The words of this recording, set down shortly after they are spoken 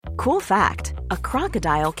Cool fact, a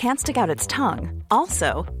crocodile can't stick out its tongue.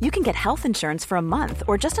 Also, you can get health insurance for a month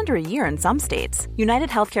or just under a year in some states. United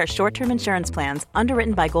Healthcare short-term insurance plans,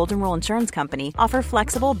 underwritten by Golden Rule Insurance Company, offer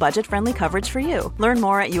flexible, budget-friendly coverage for you. Learn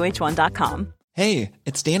more at uh1.com. Hey,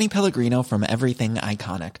 it's Danny Pellegrino from Everything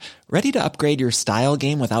Iconic. Ready to upgrade your style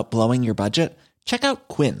game without blowing your budget? Check out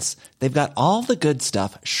Quince. They've got all the good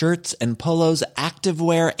stuff, shirts and polos,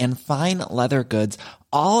 activewear, and fine leather goods,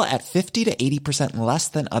 all at 50 to 80% less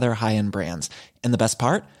than other high-end brands. And the best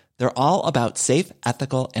part? They're all about safe,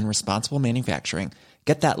 ethical, and responsible manufacturing.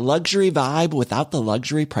 Get that luxury vibe without the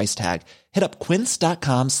luxury price tag. Hit up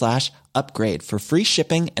quince.com/upgrade for free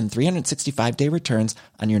shipping and 365-day returns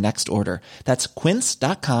on your next order. That's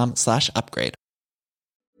quince.com/upgrade.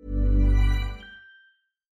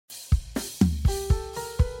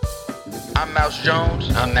 I'm Mouse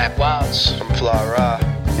Jones. I'm Mac Wilds from Flora.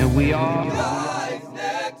 And we are Live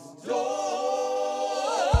Next Door.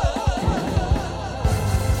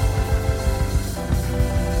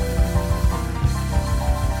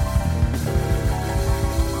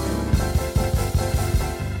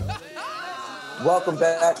 Welcome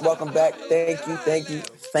back. Thank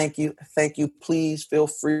you. Please feel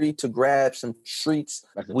free to grab some treats.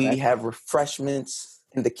 We have refreshments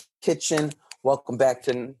in the kitchen. Welcome back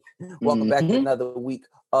to another week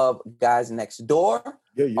of Guys Next Door.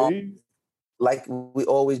 Like we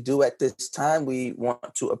always do at this time, we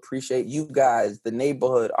want to appreciate you guys, the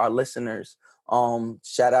neighborhood, our listeners.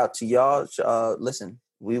 Shout out to y'all. Listen,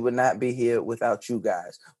 we would not be here without you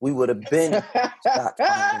guys. We would have been stopped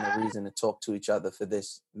finding a reason to talk to each other for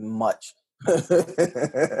this much.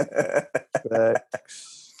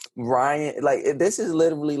 Ryan, like this is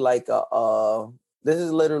literally like what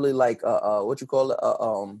you call it,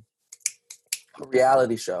 a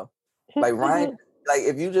reality show. Like Ryan, like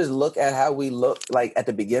if you just look at how we look like at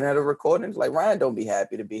the beginning of the recordings, like Ryan don't be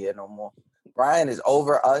happy to be here no more. Ryan is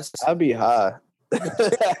over us. I'll be high.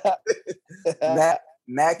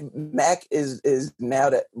 Mac is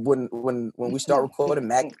now that when we start recording,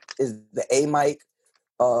 Mac is the A mic.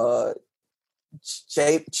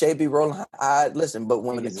 Che be rolling high. Listen, but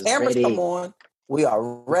when the cameras come on, we are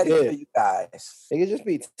ready for you guys. They can just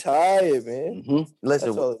be tired, man. Mm-hmm. Listen,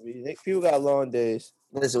 that's all it be. People got long days.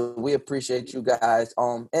 Listen, we appreciate you guys.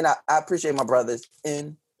 And I appreciate my brothers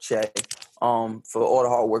in Che. For all the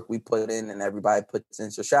hard work we put in and everybody puts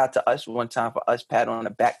in. So shout out to us one time for us, pat on the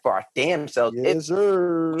back for our damn selves. Yes,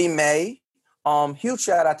 sir. We may. Huge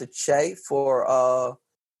shout out to Che for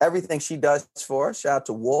everything she does for us. Shout out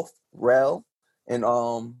to Wolf, Rel, and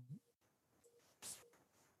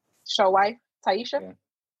show wife, Taisha.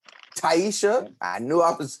 Taisha. I knew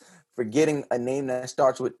I was forgetting a name that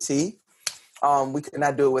starts with T. We could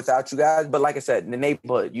not do it without you guys. But like I said, in the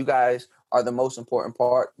neighborhood, you guys are the most important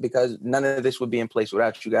part because none of this would be in place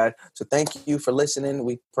without you guys. So thank you for listening.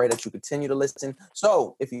 We pray that you continue to listen.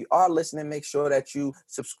 So if you are listening, make sure that you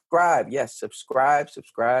subscribe. Yes, subscribe,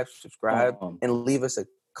 and leave us a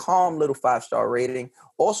calm little 5-star rating.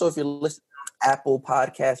 Also, if you're listening on Apple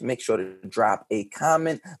Podcasts, make sure to drop a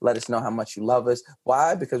comment. Let us know how much you love us.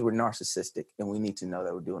 Why? Because we're narcissistic and we need to know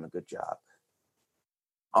that we're doing a good job.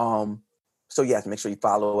 So yes, make sure you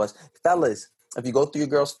follow us. Fellas, if you go through your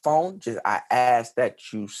girl's phone, I ask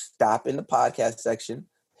that you stop in the podcast section,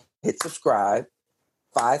 hit subscribe,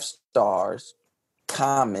 5 stars,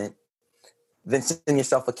 comment, then send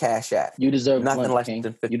yourself a Cash App. You deserve nothing lunch, less King.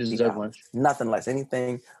 than $50. You deserve lunch. Nothing less.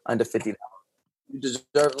 Anything under $50. You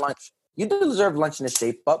deserve lunch. You deserve lunch in the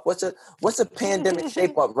shape up. What's a pandemic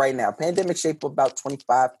shape up right now? Pandemic shape up about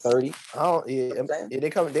 25, 30. They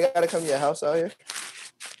gotta come to your house out here.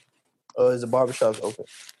 Or is the barbershop open?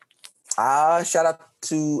 Shout out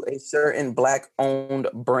to a certain Black-owned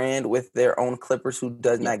brand with their own clippers who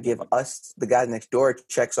does not give us, the guys next door, a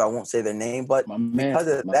check, so I won't say their name. But because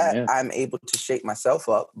of that, I'm able to shape myself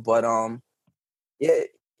up. But, yeah,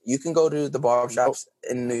 you can go to the barbershops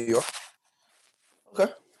in New York.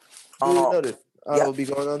 Okay. I'll be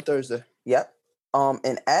going on Thursday. Yep.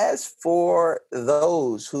 And as for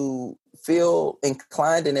those who feel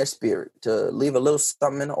inclined in their spirit to leave a little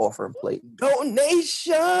something in the offering plate.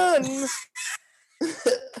 Donation!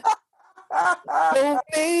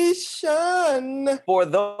 Donation! For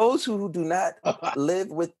those who do not live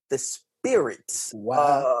with the spirits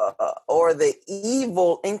or the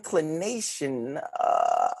evil inclination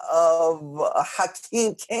of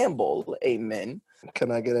Hakeem Campbell, amen.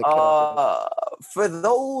 Can I get a for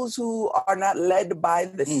those who are not led by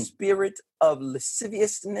the spirit of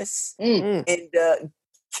lasciviousness and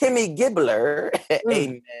Kimmy Gibbler,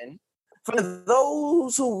 amen. For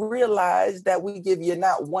those who realize that we give you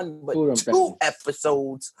not one but 2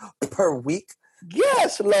 episodes per week,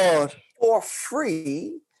 Yes, Lord. for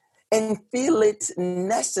free and feel it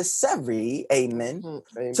necessary, amen,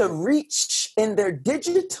 Amen. to reach in their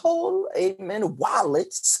digital, amen,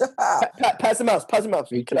 wallets. Pass the mouse.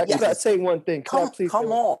 Can I say one thing? Come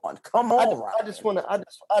on, Ryan. I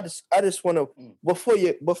just wanna before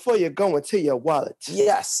you go into your wallet.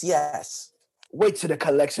 Yes. Wait till the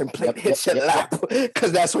collection plate hits your lap,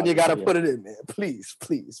 because that's when you gotta put it in there. Please.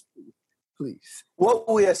 What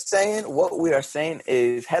we are saying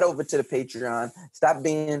is head over to the Patreon. Stop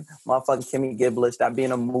being motherfucking Kimmy Gibbler. Stop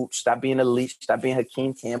being a mooch. Stop being a leech. Stop being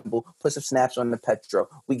Hakeem Campbell. Put some snaps on the Petro.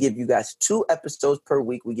 We give you guys 2 episodes per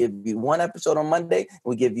week. We give you 1 episode on Monday.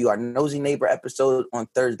 We give you our Nosy Neighbor episode on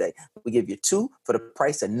Thursday. We give you 2 for the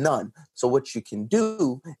price of none. So what you can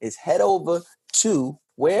do is head over to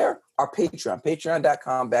where? Our Patreon.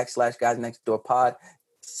 Patreon.com/guysnextdoorpod.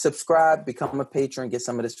 Subscribe, become a patron, get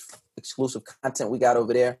some of this exclusive content we got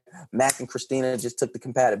over there. Mac and Christina just took the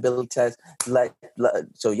compatibility test,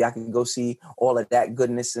 so y'all can go see all of that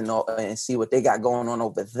goodness and see what they got going on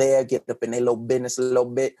over there. Get up in their little business a little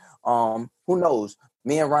bit. Who knows?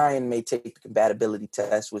 Me and Ryan may take the compatibility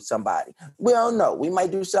test with somebody. We don't know. We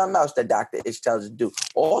might do something else that Dr. Ish tells us to do.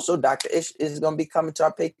 Also, Dr. Ish is going to be coming to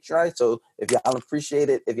our Patreon. So if y'all appreciate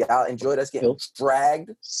it, if y'all enjoyed us getting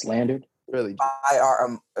dragged, slandered, really by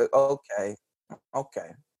our okay,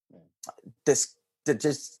 just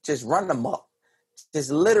run them up. Just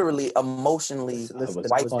literally emotionally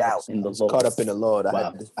wiped out. Caught up in the Lord.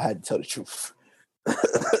 I had to tell the truth. I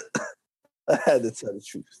had to tell the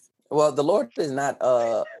truth. Well, the Lord is not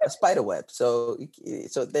a spider web, so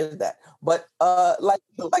there's that. But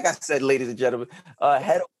like I said, ladies and gentlemen,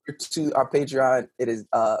 head over to our Patreon. It is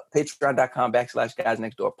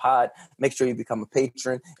patreon.com/guysnextdoorpod. Make sure you become a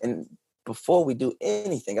patron. And before we do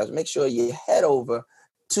anything else, make sure you head over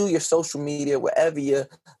to your social media, wherever you're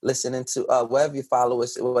listening to, wherever you follow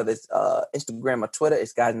us, whether it's Instagram or Twitter,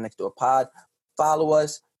 it's Guys Next Door Pod. Follow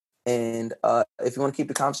us. And if you want to keep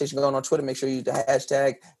the conversation going on Twitter, make sure you use the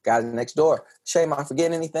hashtag Guys Next Door. Shay, am I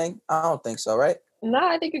forgetting anything? I don't think so, right? No,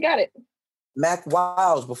 I think you got it. Mac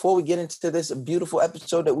Wiles, before we get into this beautiful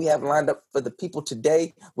episode that we have lined up for the people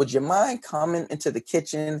today, would you mind coming into the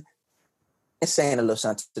kitchen and saying a little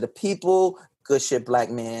something to the people? Good shit,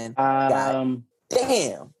 black man. Damn.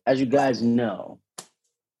 As you guys know,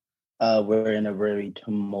 we're in a very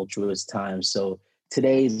tumultuous time. So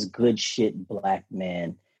today's good shit, black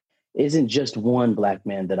man isn't just one black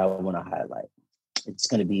man that I want to highlight. It's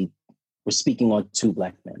going to be, we're speaking on 2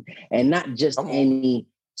 black men, and not just any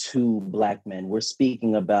 2 black men. We're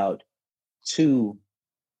speaking about 2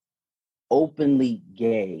 openly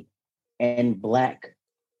gay and black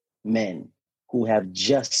men who have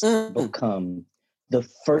just become the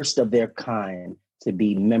first of their kind to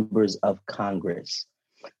be members of Congress.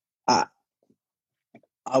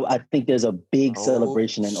 I think there's a big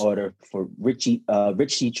celebration in order for Richie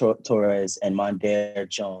Torres and Mondaire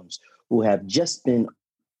Jones, who have just been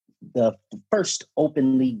the first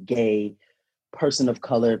openly gay person of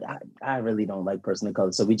color. I really don't like person of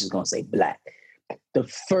color, so we're just going to say black. The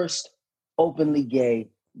first openly gay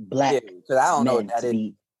black men to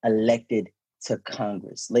be elected to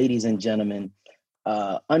Congress. Ladies and gentlemen,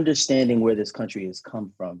 understanding where this country has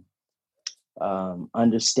come from,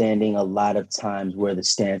 understanding a lot of times where the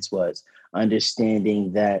stance was,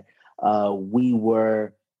 understanding that we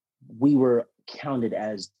were counted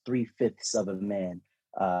as 3/5 of a man.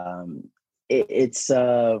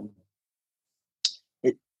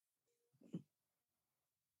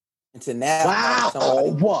 To now,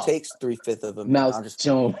 somebody who takes 3/5 of a man. Mouse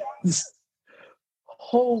Jones.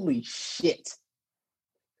 Holy shit.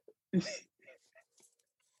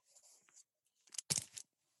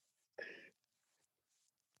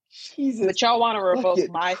 Jesus. But y'all want to revoke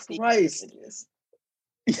my secret messages.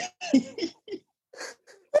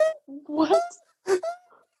 What?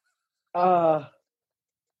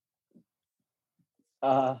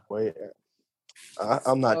 Wait.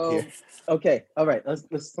 I'm not here. Okay. All right. Let's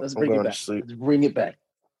bring it back. Let's bring it back.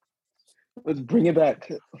 Let's bring it back.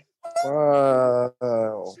 Wow.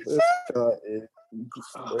 That's what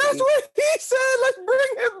he said. Let's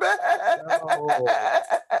bring it back. No.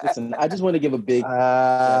 Listen, I just want to give a big shout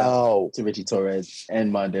out to Richie Torres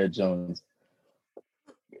and Mondaire Jones.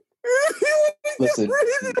 Listen,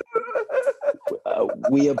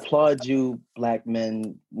 we applaud you, black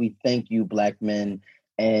men. We thank you, black men.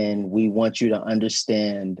 And we want you to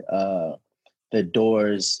understand the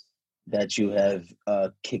doors that you have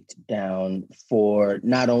kicked down for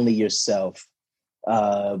not only yourself,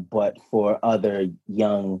 but for other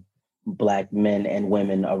young black men and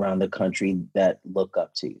women around the country that look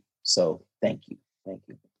up to you. So thank you. Thank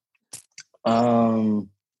you.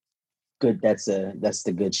 Good. That's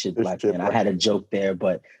the good shit, Black Man. I had a joke there,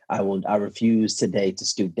 but I refuse today to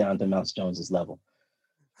stoop down to Mouse Jones's level.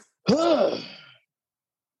 You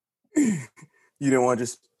didn't want to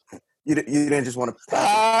just. You didn't just want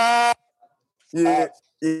to. You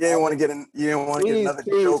didn't want to get in. You didn't want to get another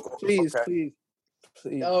joke. Please.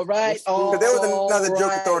 All right. Because there was another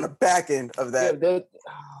joke to throw on the back end of that.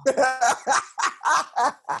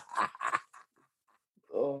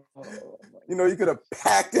 You could have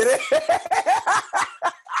packed it in.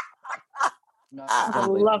 I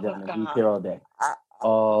love it. He's here all day.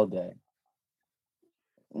 All day.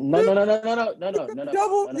 No.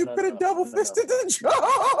 You could have double fisted the joke.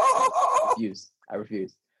 I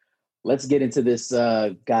refuse. Let's get into this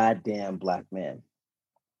goddamn Black Man.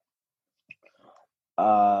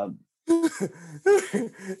 As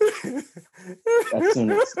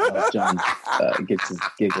soon as John gets his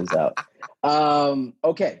giggles out.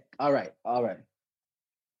 Okay. All right. How do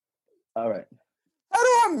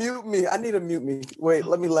I mute me? I need to mute me. Wait,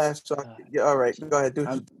 let me laugh. All right. Go ahead.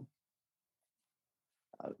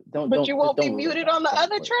 But you won't be muted on the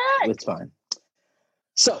other track. It's fine.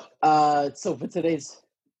 So for today's...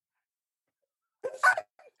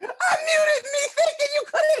 I muted me thinking you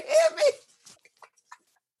couldn't hear me.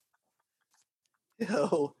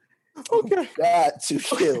 Yo. Okay. Got to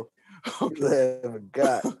chill.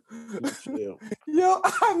 Got to chill. Yo,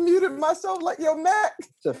 I muted myself like, yo, Mac.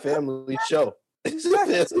 It's a family show.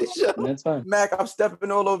 That's fine. Mac, I'm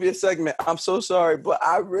stepping all over your segment. I'm so sorry, but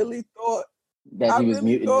I really thought that he was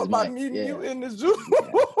muting his mic. You in the Zoom.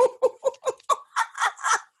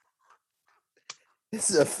 This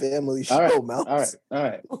is a family show, Mouse. All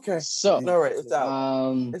right. Okay. So, all right, it's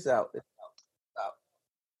out. It's out.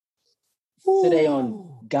 Today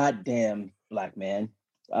on Goddamn Black Man,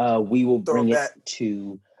 we will bring it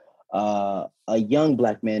to a young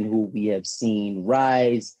Black man who we have seen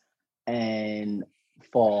rise and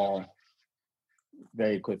fall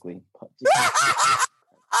very quickly.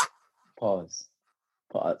 Pause.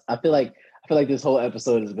 I feel like this whole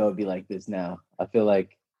episode is going to be like this now. I feel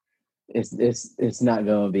like it's not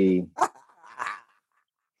going to be.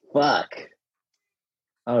 Fuck.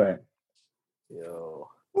 All right. Yo.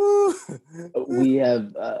 We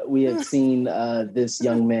have seen this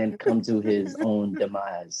young man come to his own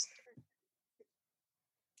demise.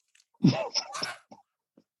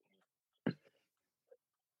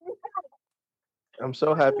 I'm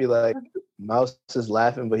so happy. Like Mouse is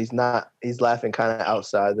laughing, but he's not. He's laughing kind of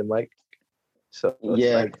outside the mic. So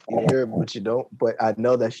it's like you hear it, but you don't. But I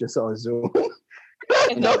know that's just on Zoom. It's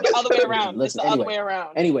the other way around. Listen, it's the other way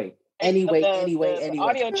around. Anyway. The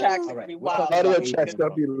audio tracks are going to be wild. The audio tracks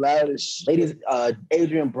going to be loud as shit. Ladies,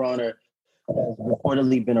 Adrian Bronner has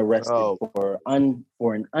reportedly been arrested for an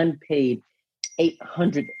unpaid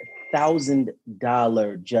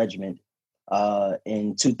 $800,000 judgment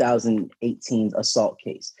in 2018's assault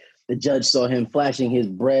case. The judge saw him flashing his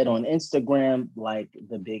bread on Instagram like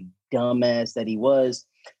the big dumbass that he was,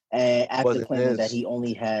 after claiming that he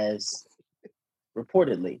only has,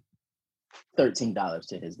 reportedly, $13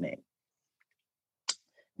 to his name.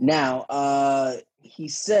 Now, he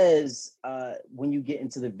says when you get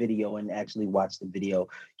into the video and actually watch the video,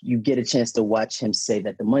 you get a chance to watch him say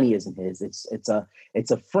that the money isn't his. It's a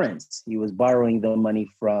friend's. He was borrowing the money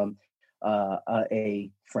from a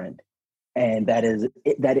friend, and that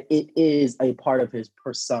it is a part of his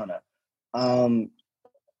persona. Let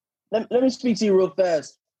me speak to you real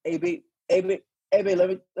fast, AB. Let me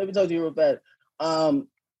talk to you real fast.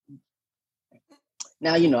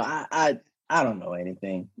 Now, I don't know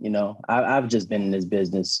anything, I've just been in this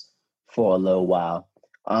business for a little while.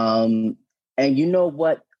 And you know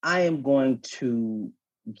what? I am going to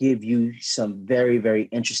give you some very, very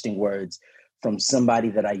interesting words from somebody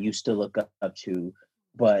that I used to look up to,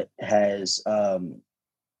 but has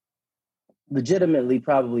legitimately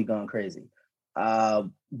probably gone crazy.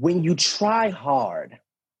 When you try hard,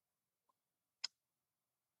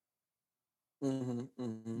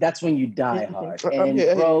 that's when you die hard. And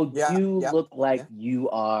bro, you look like you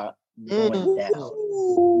are going down.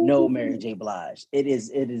 No, Mary J. Blige. It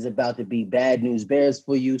is about to be bad news bears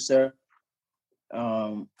for you, sir.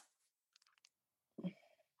 You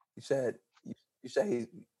said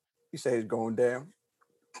he's going down.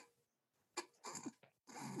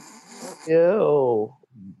 Yo,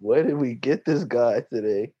 where did we get this guy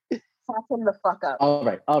today? Pack him the fuck up. All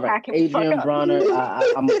right. Adrian Bronner,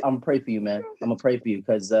 I'm gonna pray for you, man. I'm gonna pray for you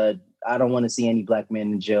because I don't want to see any black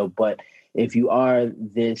men in jail. But if you are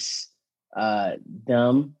this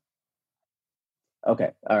dumb,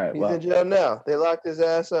 okay, all right. He's in jail now. They locked his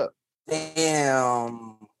ass up.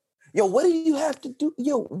 Damn. Yo, what do you have to do?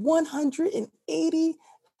 Yo,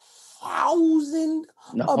 180,000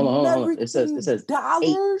 American It says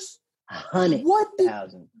dollars.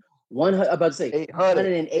 800,000. I'm about to say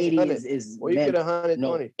 180 is Well, you get 120.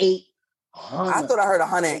 No, 800. I thought I heard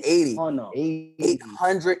 180. Oh no,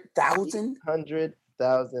 800,000.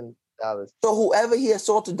 $800,000. So whoever he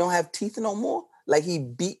assaulted don't have teeth no more. Like he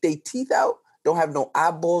beat their teeth out, don't have no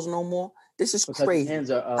eyeballs no more. This is because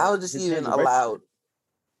crazy. How is this even allowed?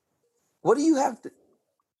 What do you have to?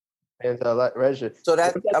 Hands are registered. So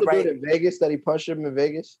that right in Vegas that he punched him in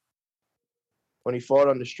Vegas when he fought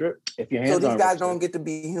on the strip. If your hands so these guys don't get to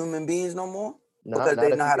be human beings no more because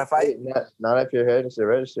they know how to fight. Not if your hands are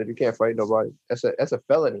registered. You can't fight nobody. That's a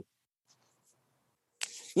felony.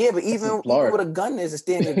 Yeah, but even with a gun, there's a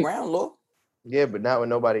stand your ground law. Yeah, but not when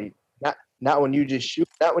nobody. Not when you just shoot.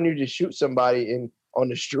 Not when you just shoot somebody on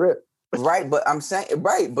the strip. Right, but I'm saying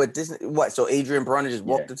but this what? So Adrian Broner just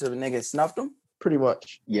walked into the nigga and snuffed him. Pretty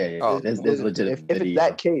much. Yeah. Oh, there's legit. If it's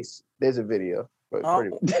that case, there's a video. But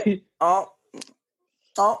pretty much.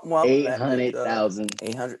 Well, 800,000.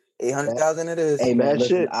 800,000 it is. Hey man,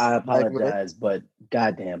 listen, I apologize, but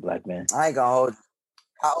goddamn, black man. I ain't gonna hold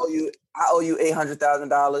you. I owe you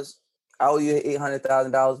 $800,000. I owe you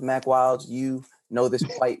 $800,000, Mac Wilds. You know this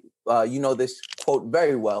you know this quote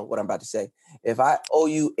very well. What I'm about to say. If I owe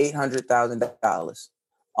you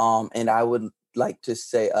 $800,000, and I would like to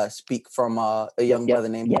say, speak from a young brother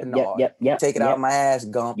named Kennard. Take it out of my ass,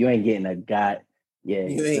 Gump. You ain't getting a god. Yeah,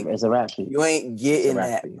 it's a rap sheet. You ain't getting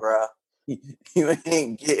that, bro. You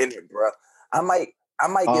ain't getting it, bro. I might.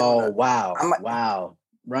 Oh wow, wow,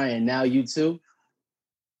 Ryan. Now you too.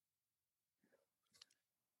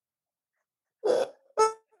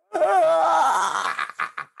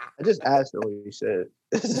 I just asked him what he said.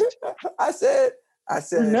 I said.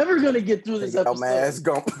 We're never gonna get through this episode. My ass,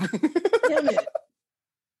 Gump. Damn it.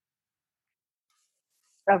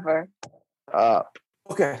 Ever.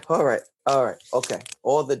 Okay. All right. Okay.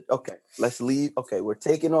 Let's leave. Okay. We're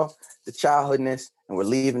taking off the childhoodness and we're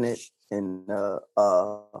leaving it in the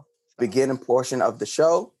beginning portion of the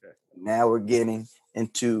show. Okay. Now we're getting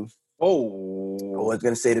into I was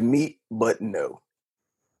going to say the meat, but no.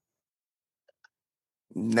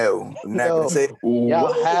 No. I'm not going to say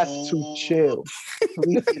y'all have to chill.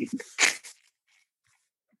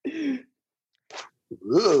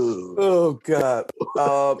 Oh, God.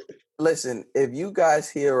 Listen, if you guys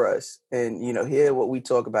hear us and, hear what we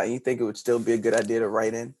talk about and you think it would still be a good idea to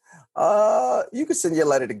write in, you can send your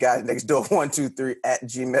letter to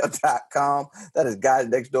guysnextdoor123@gmail.com. That is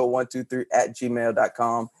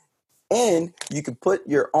guysnextdoor123@gmail.com. And you can put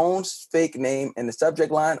your own fake name in the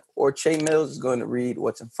subject line, or Che Mills is going to read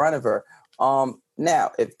what's in front of her.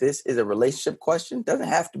 Now, if this is a relationship question, doesn't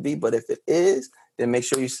have to be, but if it is, then make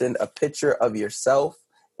sure you send a picture of yourself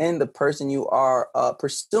and the person you are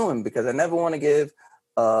pursuing, because I never want to give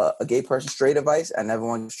a gay person straight advice. I never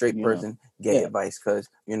want a straight person gay advice, because,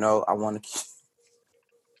 I want to keep...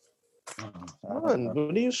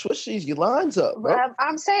 What do you switch these lines up, bro?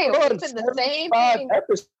 I'm saying, it's the same thing.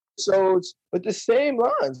 Episodes with the same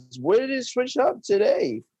lines. Where did it switch up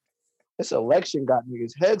today? This election got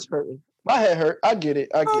niggas' heads hurting. My head hurt. I get it.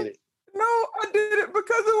 No, I did it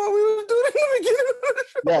because of what we was doing in the beginning of the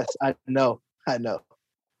show. Yes, I know. I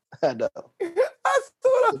thought I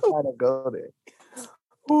was trying to go there.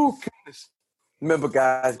 Oh, goodness. Remember,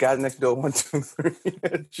 guys next door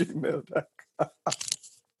 123@gmail.com.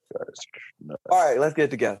 All right, let's get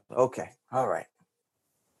it together. Okay. All right.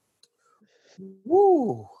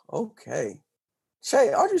 Woo. Okay.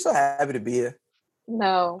 Che, aren't you so happy to be here?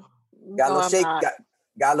 No. Got a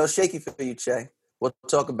little shaky for you, Che. We'll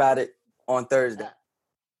talk about it on Thursday.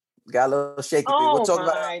 Got a little shaky for you. We'll talk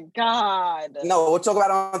God. No, we'll talk about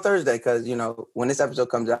it on Thursday because, when this episode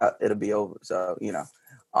comes out, it'll be over. So, let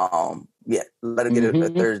it get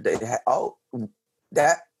it Thursday. Oh,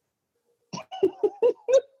 that.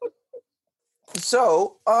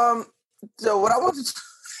 So what I wanted to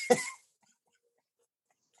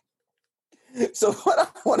what I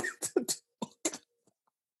wanted to do.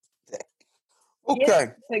 Okay.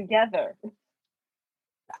 Get together.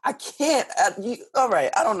 I can't. All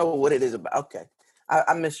right. I don't know what it is about. Okay.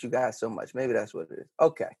 I miss you guys so much. Maybe that's what it is.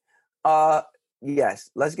 Okay. Yes.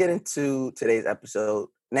 Let's get into today's episode.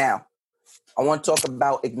 Now, I want to talk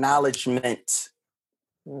about acknowledgement.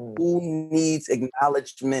 Who needs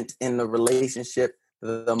acknowledgement in the relationship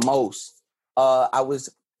the most? I was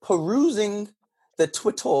perusing the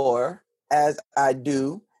Twitter as I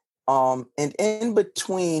do, and in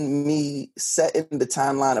between me setting the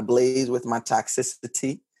timeline ablaze with my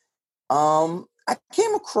toxicity, I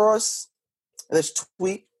came across this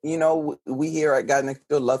tweet we here at God Next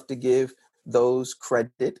Door love to give those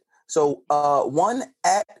credit. So one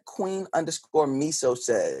at Queen_Miso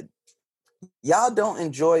said, y'all don't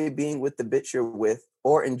enjoy being with the bitch you're with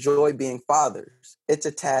or enjoy being fathers. It's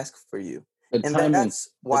a task for you. That's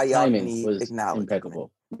why y'all need acknowledgement.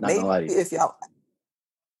 Impeccable. Maybe if y'all...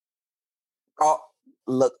 Oh,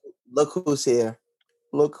 look who's here.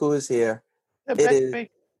 Look who is here. It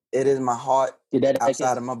is my heart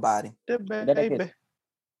outside of my body.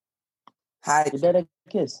 Hi. Did that a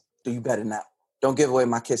kiss? You better not. Don't give away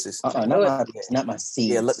my kisses. Not my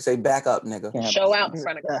seeds. Yeah, look, say back up, nigga. Show out in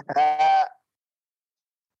front of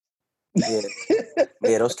Yeah.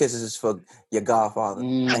 Yeah, those kisses is for your godfather.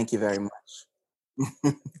 Thank you very much.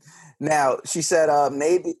 Now, she said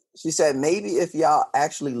maybe if y'all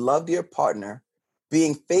actually loved your partner,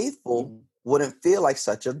 being faithful wouldn't feel like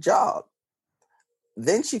such a job.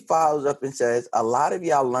 Then she follows up and says, a lot of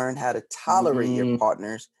y'all learn how to tolerate your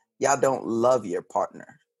partners. Y'all don't love your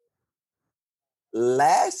partner.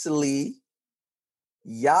 Lastly,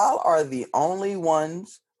 y'all are the only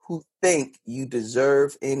ones who think you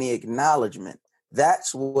deserve any acknowledgement.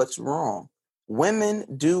 That's what's wrong. Women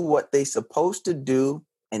do what they supposed to do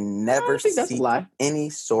and never seek any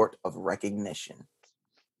sort of recognition.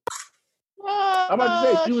 I'm about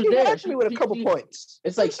to say she was there. Actually, with a couple points.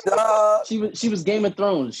 It's like she was Game of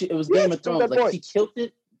Thrones. It was Game of Thrones. Like she killed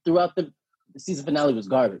it throughout the season finale was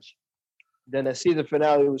garbage. Then the season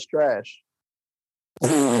finale was trash.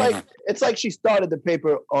 It's like she started the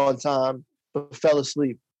paper on time, but fell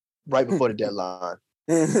asleep right before the deadline.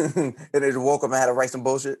 And they woke up and had to write some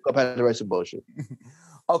bullshit.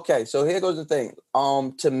 Okay, so here goes the thing.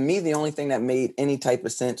 To me, the only thing that made any type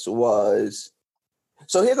of sense was...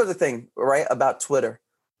 So here goes the thing, right, about Twitter,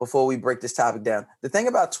 before we break this topic down. The thing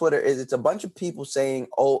about Twitter is it's a bunch of people saying,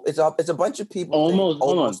 it's a bunch of people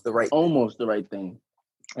almost the right thing.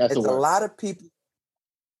 It's a lot of people.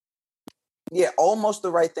 Yeah, almost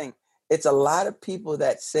the right thing. It's a lot of people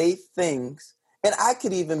that say things, and I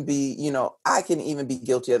can even be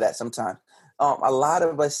guilty of that sometimes. A lot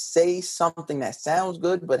of us say something that sounds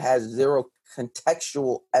good, but has zero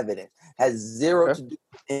contextual evidence, has zero to do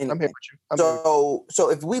with anything. I'm here with you. So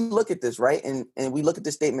if we look at this, right, and we look at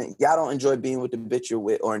this statement, y'all don't enjoy being with the bitch you're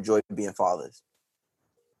with or enjoy being fathers.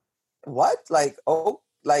 What? Like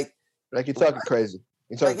you're talking crazy.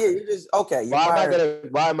 You're just okay.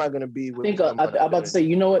 Why am I gonna be with? I'm about to say,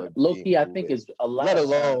 you know what, low-key, I think is a lot. Let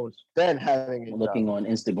alone then having looking on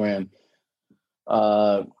Instagram.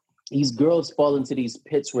 These girls fall into these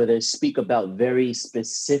pits where they speak about very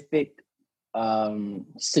specific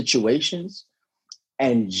situations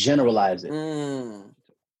and generalize it. You're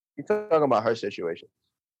talking about her situation.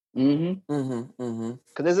 Mm-hmm.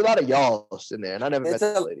 Because there's a lot of y'alls in there, and I never met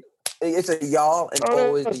that lady. It's a y'all, and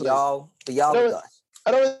always the y'all with us.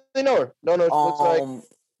 I don't really know her. Don't know what she looks like.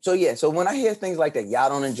 So yeah, so when I hear things like that, y'all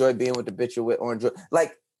don't enjoy being with the bitch you're with or enjoy,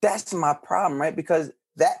 like, that's my problem, right? Because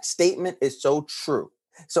that statement is so true.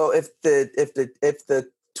 So if the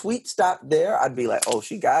tweet stopped there, I'd be like, oh,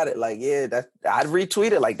 she got it. Like, yeah, I'd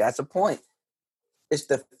retweet it. Like, that's a point. It's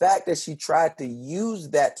the fact that she tried to use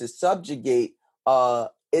that to subjugate.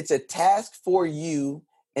 It's a task for you,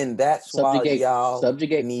 and that's why y'all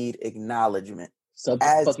need acknowledgement.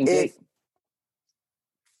 As if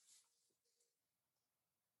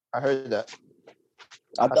I heard that.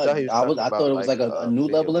 I thought it was like a new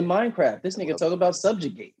level in Minecraft. This nigga talk about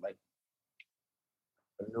subjugate, like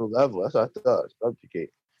a new level. That's what I thought.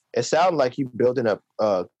 Subjugate. It sounded like he building up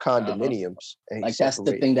condominiums. And like that's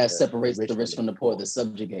the thing that separates the rich from the poor. The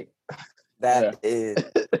subjugate. That is.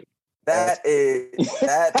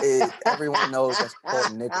 Everyone knows that's called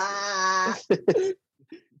nigger.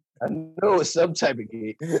 I know it's some type of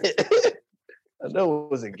gate. I know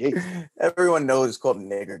it was a gate. Everyone knows it's called a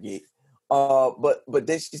nigger gate. But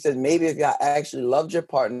then she says, maybe if y'all actually loved your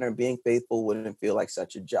partner, being faithful wouldn't feel like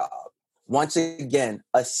such a job. Once again,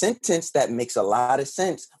 a sentence that makes a lot of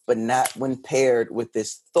sense, but not when paired with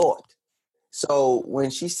this thought. So when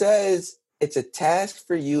she says it's a task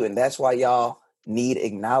for you, and that's why y'all need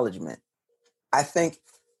acknowledgement, I think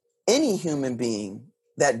any human being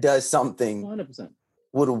that does something 100%.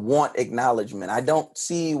 would want acknowledgement. I don't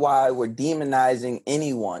see why we're demonizing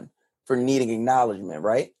anyone for needing acknowledgement,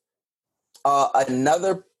 right?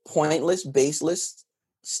 Another pointless, baseless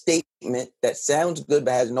statement that sounds good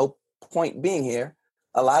but has no point being here.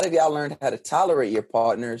 A lot of y'all learned how to tolerate your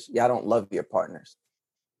partners. Y'all don't love your partners.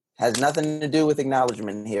 Has nothing to do with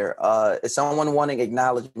acknowledgement here. Someone wanting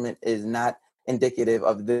acknowledgement is not indicative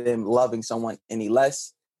of them loving someone any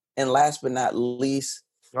less. And last but not least,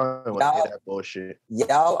 that bullshit.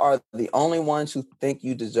 Y'all are the only ones who think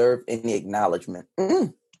you deserve any acknowledgement.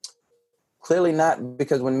 Clearly not,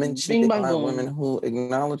 because when men cheat, Bing, they bang, find boom. women who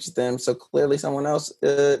acknowledge them. So clearly, someone else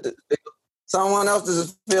doesn't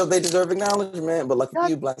feel they deserve acknowledgement. But lucky for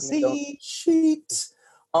you, black men don't cheat.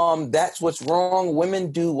 That's what's wrong.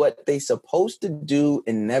 Women do what they supposed to do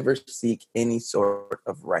and never seek any sort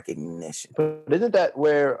of recognition. But isn't that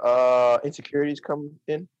where insecurities come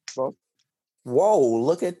in? Well, whoa,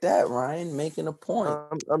 look at that, Ryan, making a point.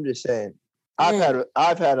 I'm just saying.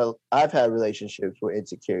 I've had relationships where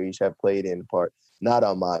insecurities have played in part, not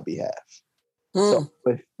on my behalf. So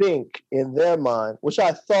I think in their mind, which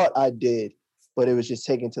I thought I did, but it was just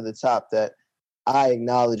taken to the top, that I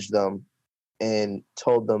acknowledged them and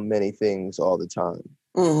told them many things all the time.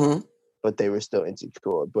 Mm-hmm. But they were still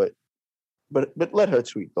insecure. But let her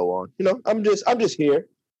tweet go on. You know, I'm just here.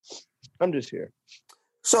 I'm just here.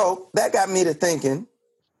 So that got me to thinking,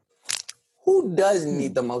 who does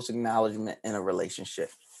need the most acknowledgement in a relationship?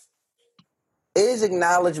 Is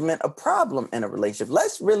acknowledgement a problem in a relationship?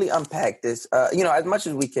 Let's really unpack this. As much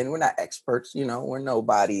as we can. We're not experts. We're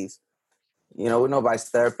nobody's. We're nobody's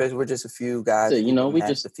therapist. We're just a few guys. So, we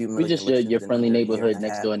just your friendly neighborhood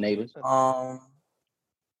next door neighbors.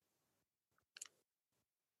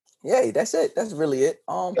 Yeah, that's it. That's really it.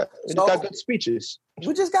 We got good speeches.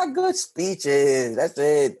 We just got good speeches. That's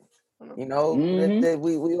it. We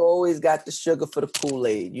always got the sugar for the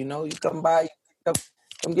Kool-Aid. You come by,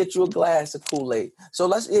 come get you a glass of Kool-Aid. So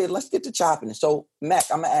let's get to chopping it. So Mac,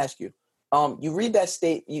 I'm gonna ask you. You read that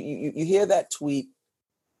you hear that tweet.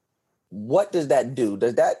 What does that do?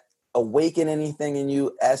 Does that awaken anything in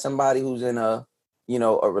you as somebody who's in a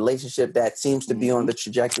relationship that seems to be on the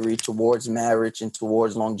trajectory towards marriage and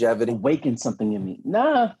towards longevity? Awaken something in me?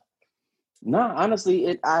 Nah.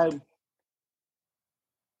 Honestly, I'm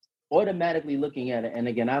automatically looking at it, and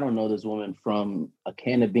again, I don't know this woman from a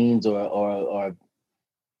can of beans or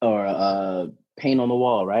paint on the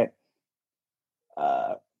wall, right?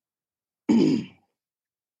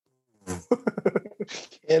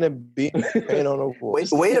 Can it be paint on the wall?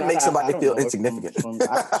 Way to make somebody feel insignificant.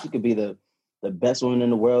 She could be the best woman in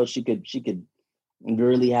the world. She could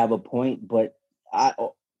really have a point, but I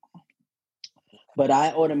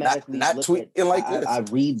automatically not tweeting like this. I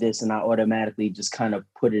read this and I automatically just kind of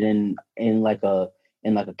put it in like a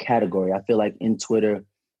category. I feel like in Twitter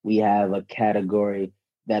we have a category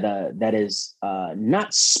that is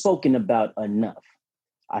not spoken about enough.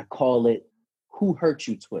 I call it "Who Hurt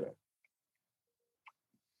You Twitter."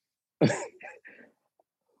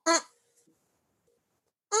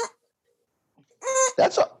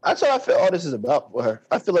 That's what I feel all this is about for her.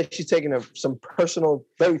 I feel like she's taking some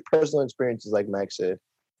very personal experiences, like Max said,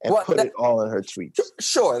 and put it all in her tweets.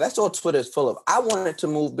 Sure, that's all Twitter is full of. I wanted to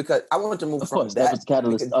move from that was the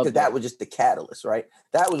catalyst because that was just the catalyst, right?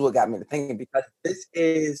 That was what got me to thinking, because this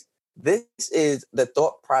is the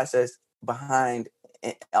thought process behind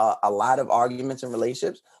a lot of arguments in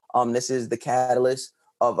relationships. This is the catalyst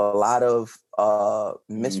of a lot of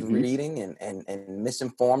misreading and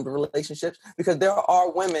misinformed relationships, because there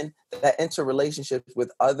are women that enter relationships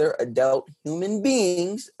with other adult human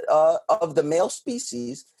beings of the male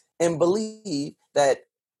species and believe that,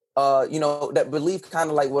 that believe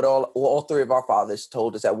kind of like what all three of our fathers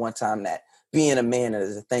told us at one time, that being a man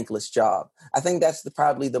is a thankless job. I think that's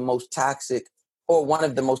probably the most toxic, or one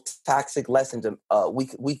of the most toxic lessons our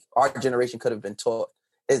generation could have been taught,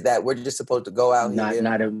 is that we're just supposed to go out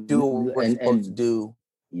do what we're supposed to do,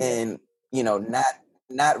 and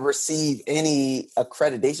not receive any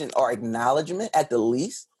accreditation or acknowledgement at the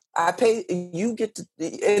least. I pay. You get to,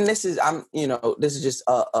 and this is this is just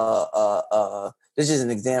this is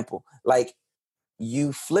an example. Like,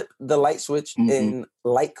 you flip the light switch and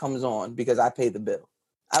light comes on because I pay the bill.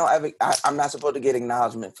 I'm not supposed to get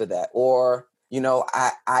acknowledgement for that, or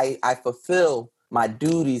I fulfill my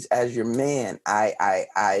duties as your man.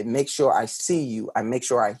 I make sure I see you. I make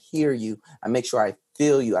sure I hear you. I make sure I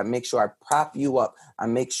feel you. I make sure I prop you up. I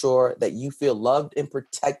make sure that you feel loved and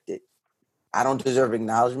protected. I don't deserve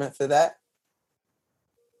acknowledgement for that.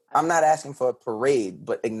 I'm not asking for a parade,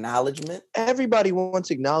 but acknowledgement. Everybody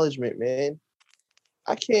wants acknowledgement, man.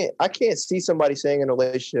 I can't see somebody saying in a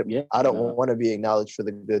relationship, I don't want to be acknowledged for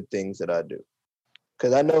the good things that I do.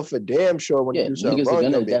 Because I know for damn sure when you do something wrong,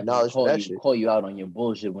 you're going to be acknowledged for that shit. Call you out on your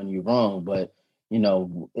bullshit when you're wrong. But,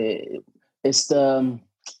 it's the...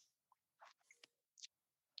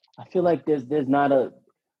 I feel like there's not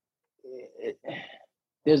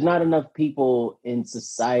enough people in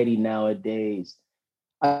society nowadays.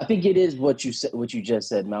 I think it is what you just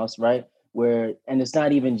said, Mouse, right? And it's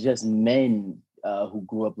not even just men who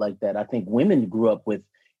grew up like that. I think women grew up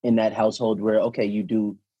in that household where, okay, you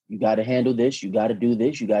do you got to handle this, you got to do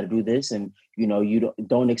this, you got to do this, and you know, you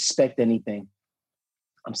don't expect anything.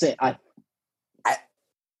 I'm saying the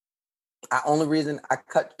only reason I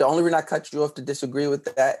cut you off to disagree with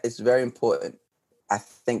that is very important. I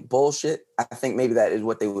think bullshit. I think maybe that is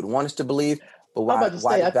what they would want us to believe. But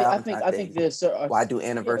why? I think there's why do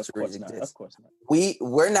anniversaries exist? Of course not.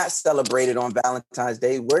 We're not celebrated on Valentine's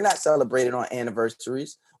Day. We're not celebrated on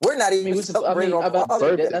anniversaries. We're not even celebrated on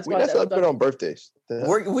birthdays. We're not celebrated on birthdays.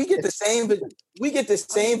 We get the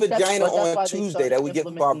same vagina on Tuesday that we get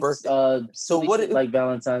for our birthday. So what? Like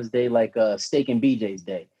Valentine's Day, like Steak and BJ's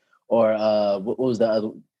Day, or what was the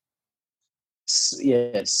other?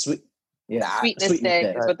 Sweetness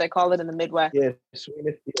Day is what they call it in the Midwest. Yeah,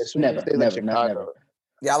 Sweetness Day, like Chicago.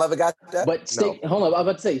 Y'all ever got that? But steak. Hold on, I'm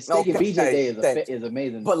about to say Steak and BJ Day is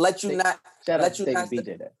amazing. But shout out to Steak and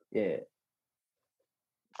BJ Day. Yeah.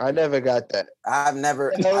 I never got that. I've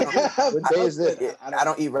never. What day is it? I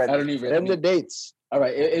don't eat red meat. I don't eat red meat. Them the dates. All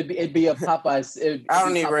right, it'd be a Popeyes. I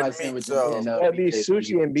don't eat red meat, so that'd be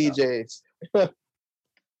sushi and BJ's.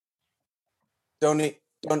 Don't.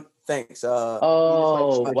 Thanks.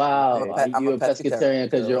 Oh wow! Are you a pescatarian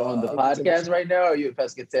because you're on the podcast right now? Or are you a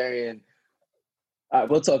pescatarian? All right,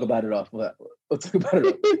 we'll talk about it off. We'll talk about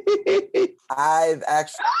it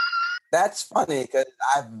off. That's funny because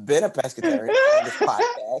I've been a pescatarian on this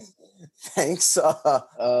podcast. Thanks.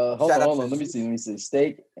 Hold on. Let me see.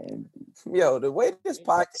 Steak and the way this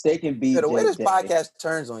podcast, Steak and BJ. The way this podcast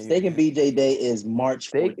turns on you. Steak and BJ Day is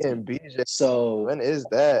March 14th. Steak and BJ. So when is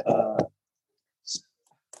that?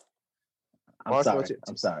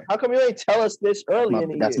 I'm sorry. How come you ain't tell us this early in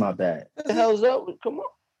the year? That's my bad. What the hell's up? Come on.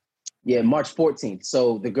 Yeah, March 14th.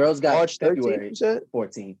 So the girls got March 13th, February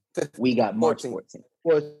 14th. We got March 14th.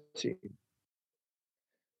 14th.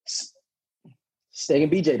 Steak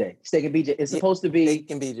and BJ Day. Steak and BJ. It's supposed to be.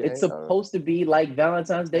 Steak and BJ. It's supposed to be like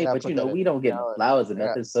Valentine's Day, but we don't get flowers or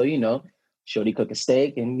nothing. So shorty cook a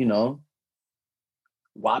steak and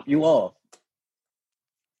whop you off.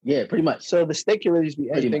 Yeah, pretty much. So the steak can really just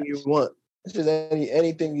be anything you want. This is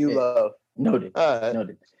anything you love. Noted. All right.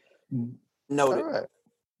 Noted. All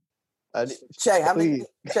right. Shay, have you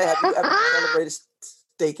ever celebrated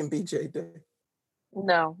Steak and BJ Day?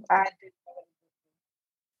 No, I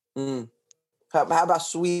didn't. How about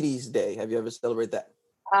Sweeties Day? Have you ever celebrated that?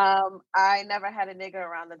 I never had a nigga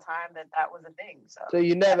around the time that was a thing. So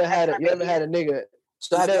you never had a nigga.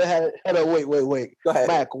 So you never had wait. Go ahead.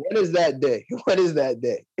 Mac, what is that day? What is that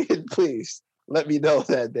day? Please let me know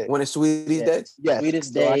that day. When it's Sweeties Day? Yes.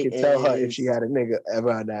 Sweetest so Day I can tell her if she had a nigga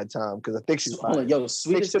around that time because I think she's fine.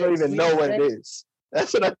 Sweetest Day. She don't even know what it is.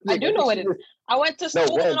 That's what I think. I do know what it is. I went to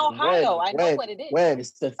school in Ohio. I know what it is. When?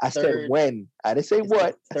 It's the I said when. I didn't say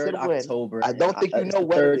what. Third October. I don't think you know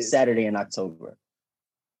when. Third Saturday in October.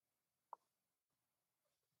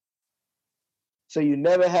 So you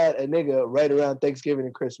never had a nigga right around Thanksgiving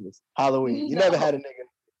and Christmas, Halloween. You never had a nigga.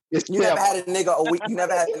 You never had a nigga a week. You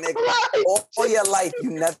never had a nigga all your life.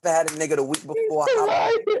 You never had a nigga the week before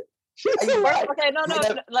Halloween. Okay, no.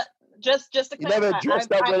 Just to you never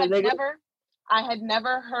dressed up with a nigga. I had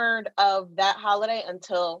never heard of that holiday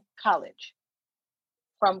until college.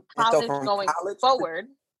 From college forward.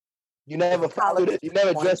 You never followed it. You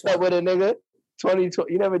never dressed up with a nigga.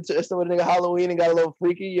 2020. You never dressed up with a nigga Halloween and got a little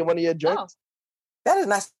freaky in one of your drinks. No. That is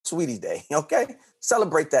not Sweetie Day, okay?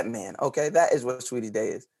 Celebrate that man, okay? That is what Sweetie Day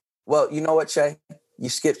is. Well, you know what, Shay? You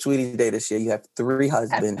skipped Sweetie Day this year. You have 3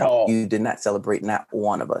 husbands. You did not celebrate not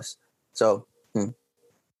one of us. So,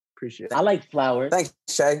 appreciate it. I like flowers. Thanks,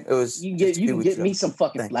 Shay. It was you can get me some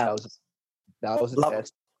fucking flowers. That was the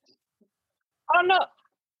test. Oh no.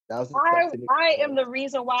 I am the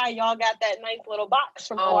reason why y'all got that nice little box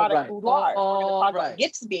from Florida Boudoir. About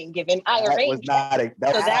gifts being given. I arranged it. I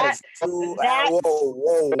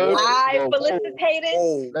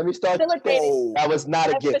felicitated. Let me start. That was not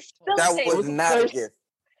a gift. That was not a gift.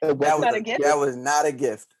 That was not a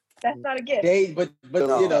gift. That's not a gift. But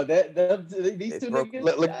no. These two niggas.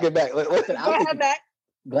 Look, get back. Go ahead, back.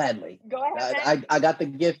 Gladly. Go ahead. I got the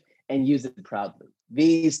gift and used it proudly.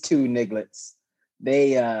 These two nigglets.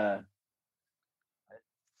 They I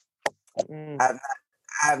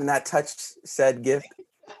have not touched said gift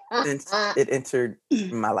since it entered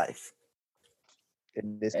my life.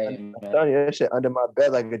 That shit under my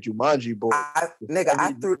bed like a Jumanji board. I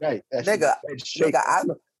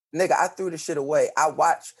threw the shit away. I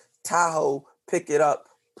watched Tahoe pick it up,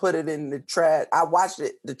 put it in the trash. I watched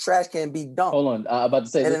it. The trash can be dumped. Hold on, I'm about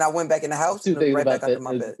to say. And then I went back in the house. Two things right about back under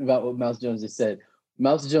my bed. About what Mouse Jones just said.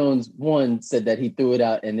 Mouse Jones, one, said that he threw it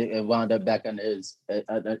out and it wound up back under his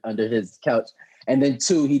couch. And then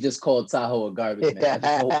 2, he just called Tahoe a garbage man. I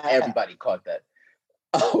just hope everybody caught that.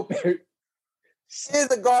 Oh,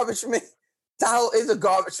 is a garbage man. Tahoe is a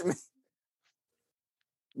garbage man.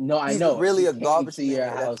 No, I He's know. really He a garbage to your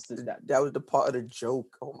man. house. That was the part of the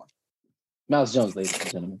joke. Oh my. Mouse Jones, ladies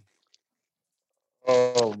and gentlemen.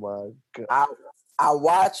 Oh my God. I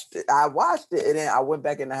watched it, and then I went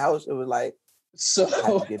back in the house. It was like, so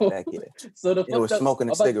I had to get back here. So it was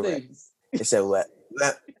smoking a cigarette. It said, "What?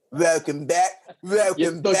 Welcome back.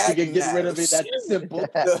 Welcome back." You get rid of me that simple.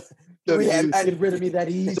 Get rid of me that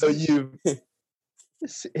easy. So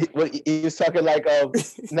he was talking like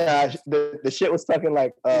the shit was talking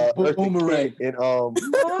like Boomerang in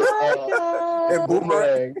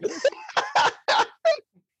Boomerang.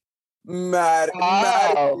 Mad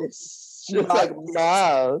mouse.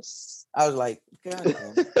 I was like, God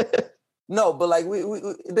damn. No, but like we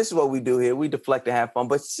this is what we do here. We deflect and have fun.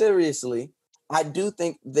 But seriously, I do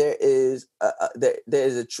think there is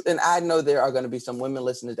and I know there are going to be some women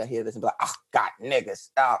listeners that hear this and be like, oh God,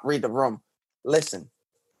 niggas, read the room. Listen,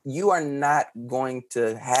 you are not going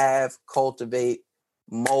to cultivate,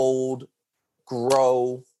 mold,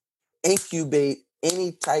 grow, incubate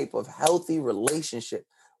any type of healthy relationship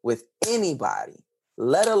with anybody,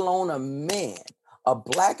 let alone a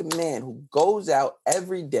black man who goes out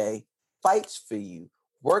every day, fights for you,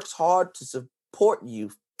 works hard to support you,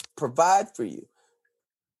 provide for you,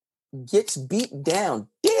 gets beat down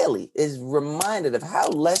daily, is reminded of how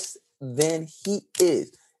less than he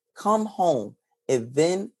is, come home, and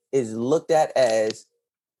then is looked at as,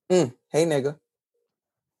 hey nigga.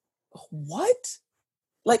 What?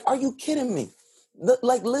 Like, are you kidding me?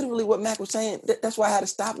 Like literally what Mac was saying, that's why I had to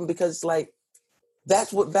stop him, because like,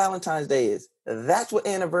 that's what Valentine's Day is. That's what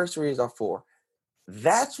anniversaries are for.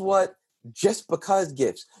 That's what just because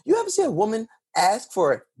gifts. You ever see a woman ask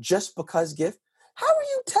for a just because gift? How are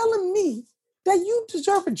you telling me that you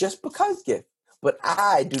deserve a just because gift? But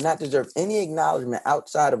I do not deserve any acknowledgement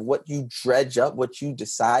outside of what you dredge up, what you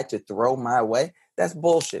decide to throw my way. That's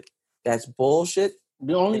bullshit. That's bullshit.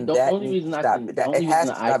 The only reason I can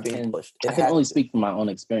only speak from my own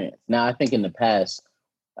experience. Now, I think in the past,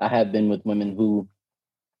 I have been with women who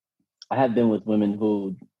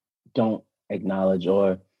don't acknowledge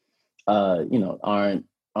or aren't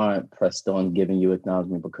pressed on giving you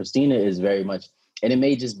acknowledgement. But Christina is very much, and it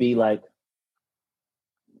may just be like,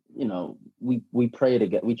 we pray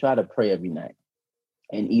together. We try to pray every night,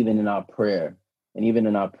 and even in our prayer,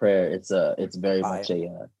 it's very much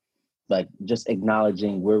like just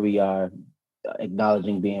acknowledging where we are,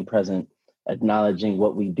 acknowledging being present, acknowledging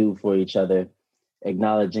what we do for each other,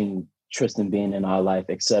 acknowledging Tristan being in our life,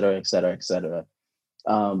 et cetera, et cetera, et cetera.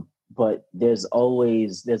 But there's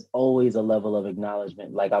always a level of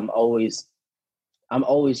acknowledgement. Like I'm always trying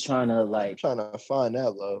to find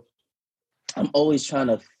that love. I'm always trying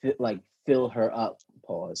to fill her up.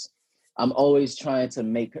 Pause. I'm always trying to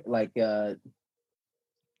make her like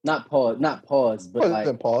not pause, but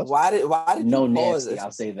like pause. Why did no you pause nasty? this?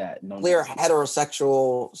 I'll say that. No clear nasty.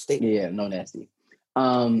 Heterosexual statement. Yeah, no nasty.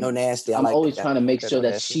 No nasty. I'm always trying to make sure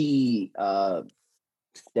that she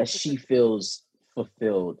feels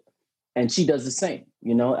fulfilled, and she does the same.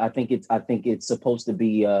 I think it's supposed to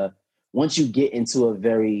be once you get into a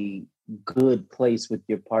very good place with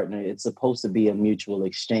your partner, it's supposed to be a mutual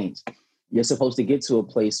exchange. You're supposed to get to a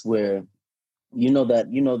place where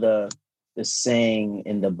the saying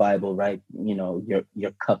in the Bible, right?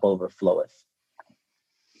 Your cup overfloweth.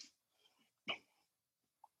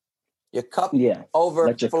 Your cup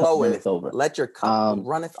overfloweth. Let your cup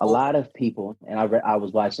runneth over. A lot of people, and I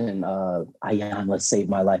was watching Ayan, Let's Save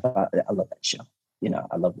My Life. I love that show.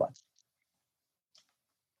 I love watching.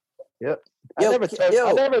 Yep. I never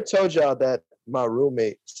told y'all that my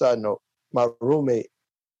roommate, side note,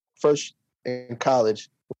 first in college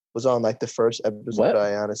was on like the first episode of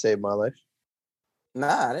Ayana Saved My Life.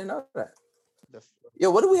 Nah, I didn't know that.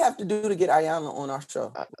 What do we have to do to get Ayana on our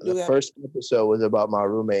show? The first episode was about my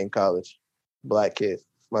roommate in college, black kid,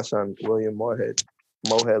 my son William Moorhead,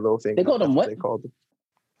 Littlefinger. They called him what? They called him.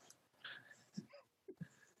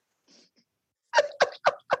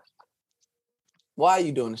 Why are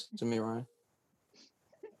you doing this to me, Ryan?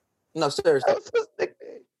 No, seriously.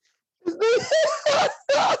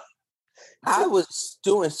 I was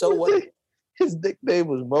doing so well. His nickname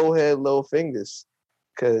was Mohead Little Fingers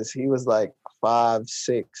because he was like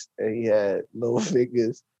 5'6" and he had little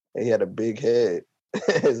fingers and he had a big head.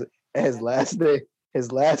 his last name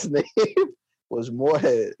was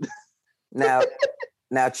Moorhead. Now,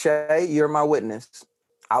 Che, you're my witness.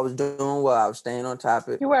 I was doing well. I was staying on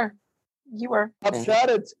topic. You were. I'm trying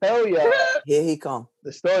to tell y'all. Here he come.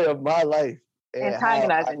 The story of my life.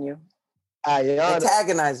 Antagonizing you. Ayana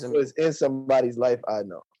antagonizing was in somebody's life I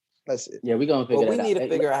know. That's it. Yeah, we're gonna figure that out. We need to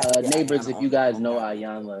figure out. Neighbors, if you guys know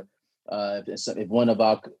Ayanna, if one of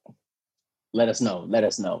our, let us know.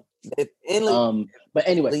 But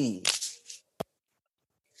anyway, please.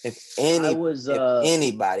 If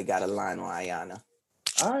anybody got a line on Ayanna.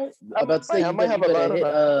 All right. I'm about to say you better hit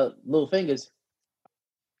Little Fingers.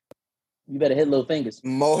 You better hit Little Fingers.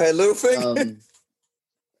 Mohead Little Fingers.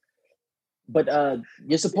 But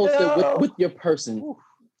you're supposed to with your person.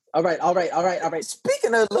 All right.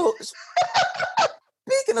 Speaking of little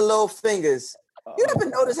fingers, you ever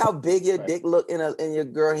notice how big your dick look in your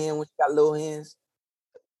girl hand when she got little hands?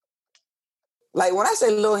 Like when I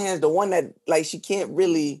say little hands, the one that like she can't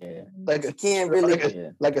really like a strong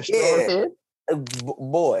hand.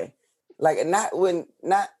 Boy, like not when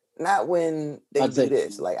they do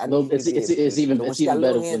this. Like I know it's even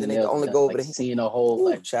better when they only go over the seeing a whole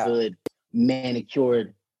good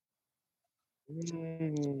manicured.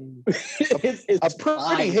 A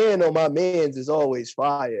pretty hand on my man's is always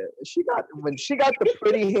fire. When she got the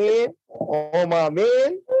pretty hand on my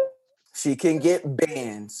man, she can get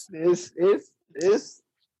bands. It's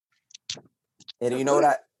and you know what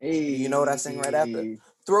I sing right after?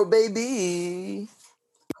 Throw baby.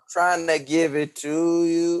 I'm trying to give it to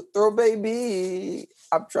you. Throw baby.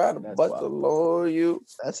 I'm trying to bust along you.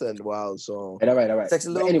 That's a wild song. All right. Sexy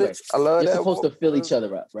little bitch. I love you're that. Supposed to fill each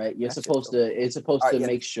other up, right? It's supposed to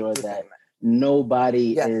make sure that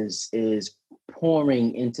nobody is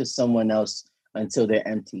pouring into someone else until they're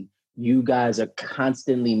empty. You guys are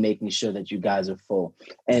constantly making sure that you guys are full.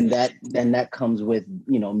 And that comes with,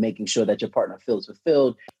 making sure that your partner feels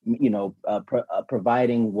fulfilled,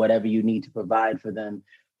 providing whatever you need to provide for them,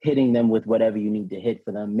 hitting them with whatever you need to hit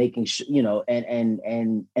for them, making sure,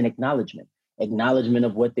 and acknowledgement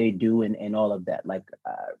of what they do and all of that. Like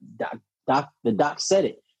the doc said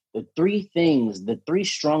it. The three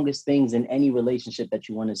strongest things in any relationship that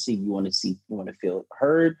you want to see, you want to feel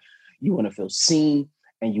heard, you want to feel seen,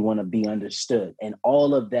 and you want to be understood. And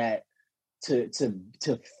all of that to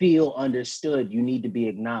feel understood, you need to be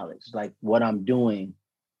acknowledged. Like what I'm doing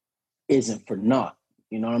isn't for naught.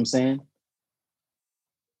 You know what I'm saying?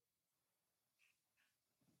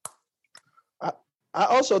 I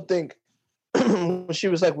also think when she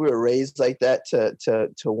was like, we were raised like that to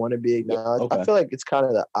want to be acknowledged. Okay. I feel like it's kind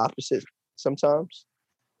of the opposite sometimes.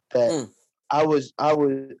 That I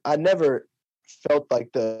never felt like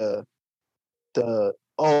the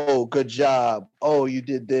oh, good job. Oh, you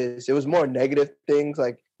did this. It was more negative things.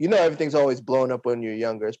 Like, everything's always blown up when you're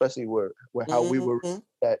younger, especially where how we were,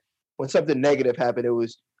 that when something negative happened, it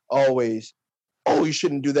was always, oh, you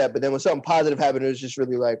shouldn't do that. But then when something positive happened, it was just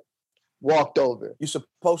really like walked over. You're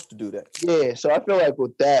supposed to do that. Yeah. So I feel like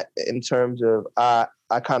with that, in terms of, I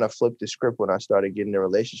kind of flipped the script when I started getting in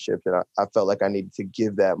relationships, and I felt like I needed to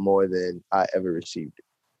give that more than I ever received.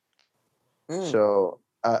 So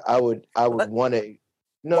I would want to,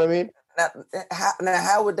 you know what I mean? Now,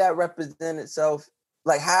 how would that represent itself?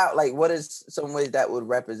 Like what is some ways that would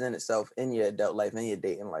represent itself in your adult life, in your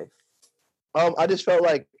dating life? I just felt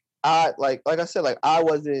like I said, like I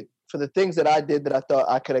wasn't, for the things that I did that I thought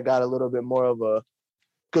I could have got a little bit more of a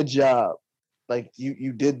good job. Like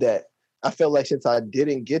you did that. I felt like since I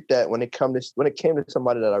didn't get that when it came to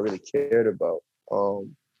somebody that I really cared about,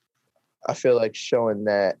 I feel like showing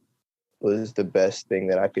that was the best thing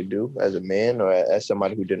that I could do as a man or as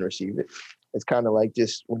somebody who didn't receive it. It's kind of like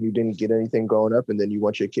just when you didn't get anything growing up and then you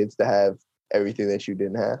want your kids to have everything that you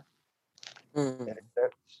didn't have. Mm-hmm.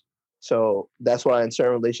 So that's why in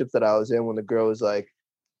certain relationships that I was in, when the girl was like,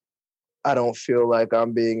 I don't feel like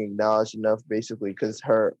I'm being acknowledged enough, basically, because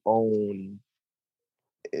her own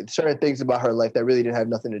certain things about her life that really didn't have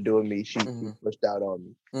nothing to do with me, she pushed out on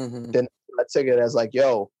me. Mm-hmm. Then I took it as like,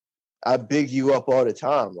 yo, I big you up all the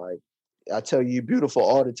time. Like, I tell you beautiful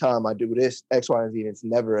all the time. I do this, X, Y, and Z, and it's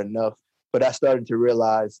never enough. But I started to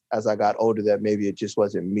realize as I got older that maybe it just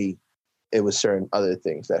wasn't me. It was certain other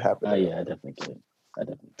things that happened. Oh, yeah, I definitely get it.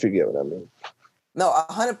 Forget what I mean. No,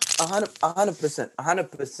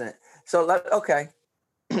 100%. So, okay.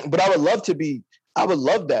 But I would love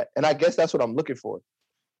that. And I guess that's what I'm looking for.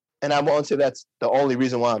 And I won't say that's the only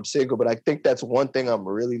reason why I'm single, but I think that's one thing I'm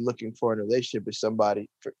really looking for in a relationship is somebody,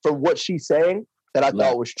 for what she's saying, that I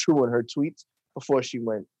thought was true in her tweets before she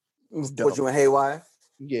went. Before she went haywire?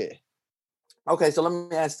 Yeah. Okay, so let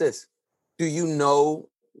me ask this. Do you know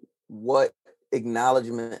what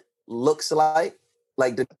acknowledgement looks like?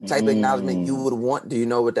 Like the type of acknowledgement you would want? Do you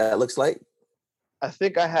know what that looks like? I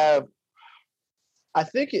think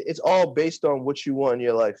it's all based on what you want in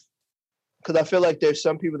your life. Because I feel like there's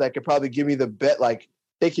some people that could probably give me the bet, like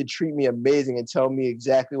they could treat me amazing and tell me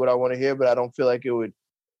exactly what I want to hear, but I don't feel like it would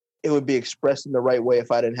it would be expressed in the right way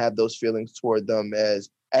if I didn't have those feelings toward them as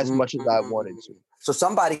much as I wanted to. So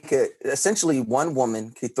somebody could, essentially one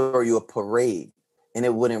woman could throw you a parade and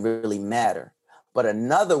it wouldn't really matter. But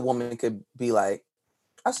another woman could be like,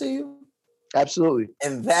 I see you. Absolutely.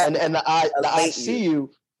 And that the I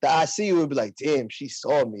see you would be like, damn, she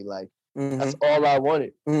saw me. Like, that's all I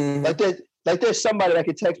wanted. Like there's somebody that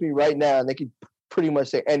could text me right now and they could pretty much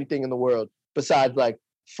say anything in the world besides like,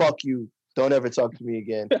 fuck you, don't ever talk to me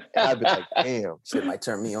again. And I'd be like, damn. Shit might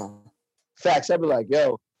turn me on. Facts. I'd be like,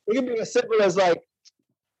 yo, it could be as simple as like,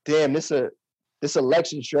 damn, this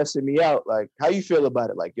election stressing me out. Like, how you feel about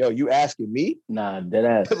it? Like, yo, you asking me? Nah, dead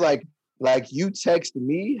ass. like you texting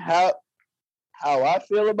me how I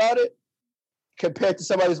feel about it compared to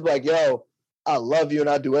somebody who's like, yo, I love you and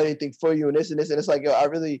I'll do anything for you and this and this. And it's like, yo,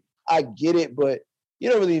 I get it, but you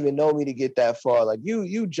don't really even know me to get that far. Like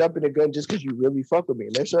you jumping the gun just because you really fuck with me.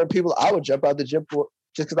 And there's certain people I would jump out the gym for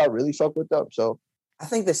just because I really fuck with them. So I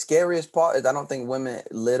think the scariest part is I don't think women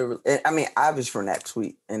literally, I mean, I was from that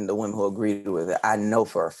tweet and the women who agreed with it, I know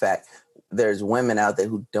for a fact there's women out there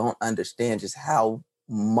who don't understand just how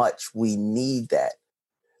much we need that.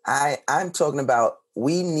 I'm talking about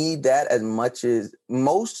we need that as much as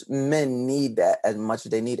most men need that as much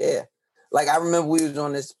as they need air. Like I remember we was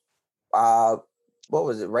on this, what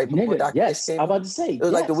was it, right before Dr. Ish came on? I'm about to say. It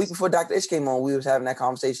was like the week before Dr. Ish came on, we was having that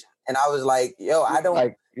conversation. And I was like, yo, I don't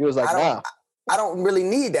really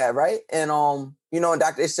need that, right? And and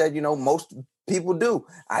Dr. Ish said, most people do.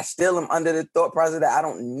 I still am under the thought process that I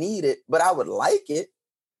don't need it, but I would like it.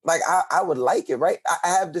 Like I would like it, right? I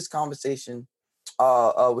have this conversation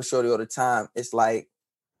with Shorty all the time. It's like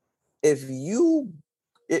if you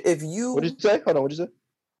what did you say? Hold on, what did you say?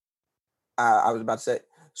 I was about to say,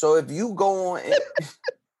 so if you go on and,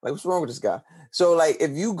 like what's wrong with this guy? So like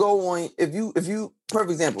if you go on, if you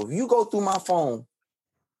perfect example, if you go through my phone,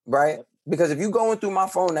 right? Because if you going through my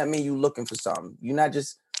phone, that means you looking for something. You're not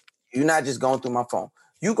just going through my phone.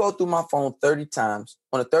 You go through my phone 30 times.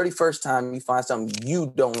 On the 31st time, you find something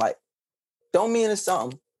you don't like. Don't mean it's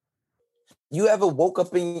something. You ever woke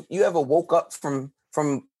up from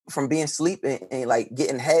being asleep and like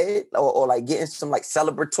getting head or like getting some like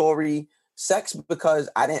celebratory sex because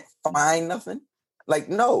I didn't find nothing? Like,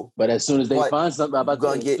 no. But as soon as they find something, as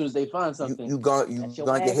soon as they find something, you're gonna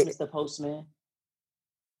get hit. Mr. Postman.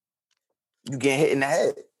 You get hit in the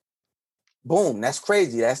head. Boom. That's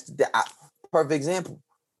crazy. That's the perfect example.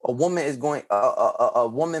 A woman is going. A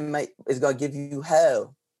woman is gonna give you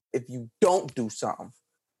hell if you don't do something,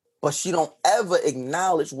 but she don't ever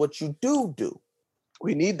acknowledge what you do.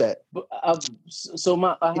 We need that. But, I have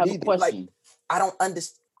a question. Like, I don't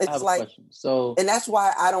understand. It's like so, and that's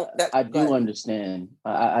why I don't. I do understand.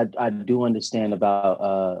 I do understand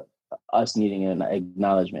about us needing an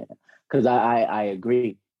acknowledgement because I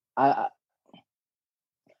agree.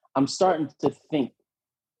 I'm starting to think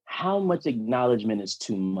how much acknowledgement is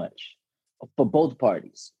too much for both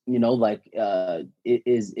parties. Like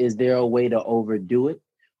is there a way to overdo it,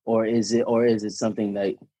 or is it something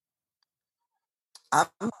that I'm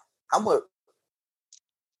with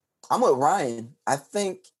Ryan. I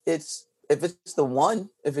think if it's the one,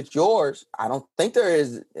 if it's yours, I don't think there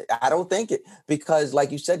is. I don't think it, because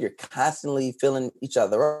like you said, you're constantly filling each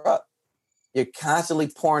other up. You're constantly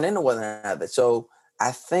pouring into one another. So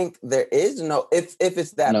I think there is no, if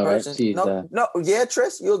it's that person. Yeah,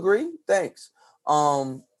 Tris, you agree? Thanks.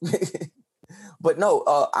 But no,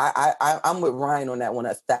 I'm with Ryan on that one,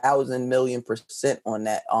 1,000,000,000% on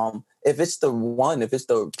that. If it's the one, if it's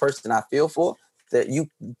the person I feel for, that you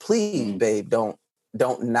please, babe, don't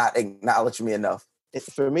not acknowledge me enough.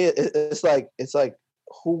 For me, it's like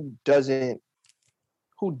who doesn't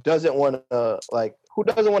want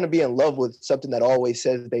to be in love with something that always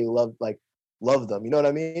says they love them. You know what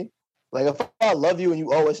I mean? Like if I love you and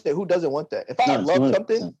you always say, who doesn't want that? If I love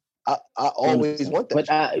something, I always want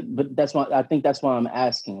that. But that's why I think that's why I'm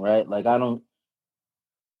asking, right? Like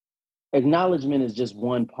acknowledgement is just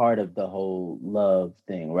one part of the whole love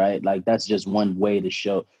thing, right? Like that's just one way to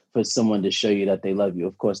show for someone to show you that they love you.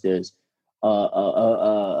 Of course, there's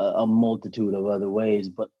a multitude of other ways,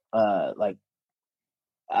 but like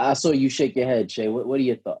I saw you shake your head, Shay. What are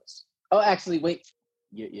your thoughts? Oh, actually, wait,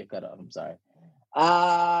 you're cut off. I'm sorry.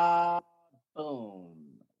 Boom.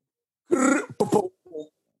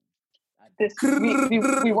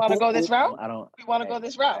 We want to go this route? We want to go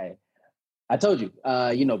this route. I told you,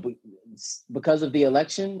 because of the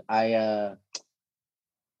election, Ever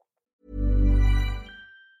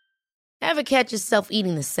catch yourself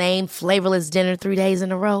eating the same flavorless dinner 3 days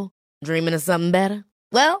in a row? Dreaming of something better?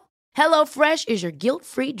 Well, HelloFresh is your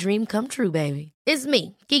guilt-free dream come true, baby. It's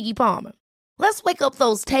me, Keke Palmer. Let's wake up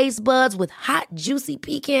those taste buds with hot, juicy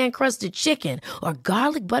pecan-crusted chicken or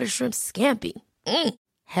garlic butter shrimp scampi.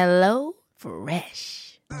 Hello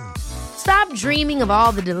Fresh. Stop dreaming of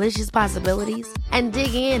all the delicious possibilities and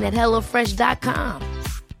dig in at HelloFresh.com.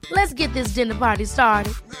 Let's get this dinner party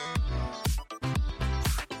started.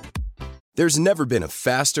 There's never been a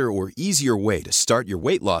faster or easier way to start your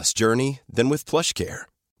weight loss journey than with PlushCare.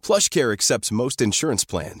 PlushCare accepts most insurance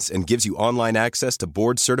plans and gives you online access to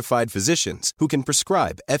board-certified physicians who can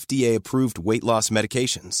prescribe FDA-approved weight loss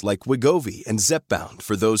medications like Wegovy and Zepbound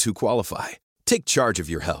for those who qualify. Take charge of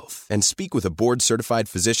your health and speak with a board-certified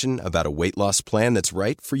physician about a weight loss plan that's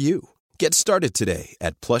right for you. Get started today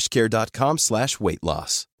at plushcare.com/weight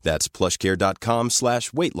loss. That's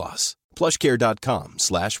plushcare.com/weight loss.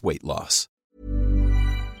 plushcare.com/weight loss.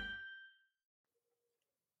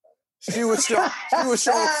 She was showing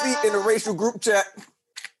feet in the racial group chat.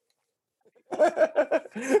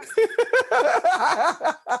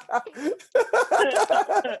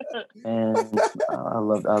 And I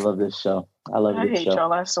love this show. I hate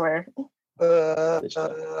y'all, I swear. She was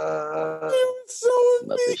showing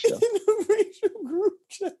feet in the racial group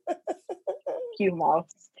chat. You mouse.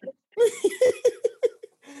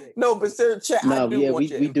 No, but Sarah, chat. No, I do yeah, want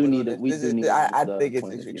we do need it. I think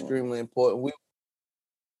it's extremely important.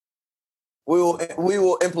 We will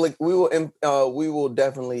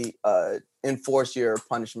definitely enforce your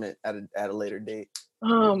punishment at a later date.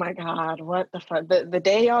 Oh my God! What the fuck? The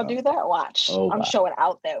day y'all do that, watch. I'm showing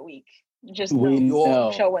out that week. Just showing.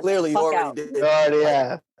 Clearly, you already did. You already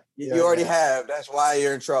have. You already have. That's why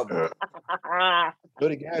you're in trouble. Do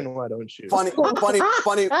it again. Why don't you? Funny what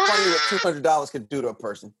 $200 could do to a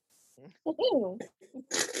person.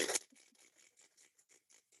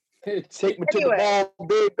 Take me to the mall,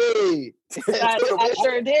 baby. I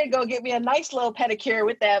sure did go get me a nice little pedicure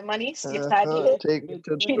with that money. Yes, I did. Take me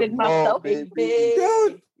to Treated the mall, myself, baby.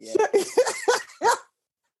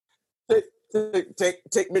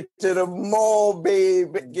 Take me to the mall,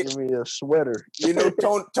 baby. Give me a sweater. You know,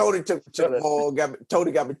 Tony took me to the mall.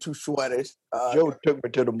 Tony got me 2 sweaters. Joe took me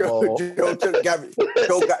to the mall.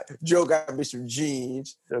 Joe got me some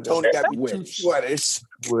jeans. Tony got me 2 sweaters.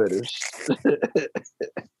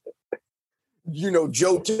 You know,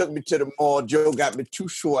 Joe took me to the mall. Joe got me 2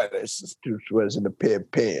 sweaters. 2 sweaters and a pair of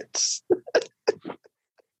pants.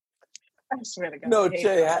 I swear to God. No,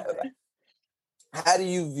 Jay, how do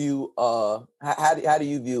you view how do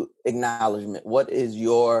you view acknowledgement? What is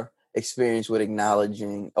your experience with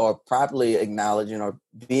acknowledging or properly acknowledging or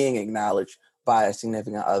being acknowledged by a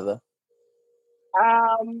significant other?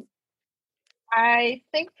 I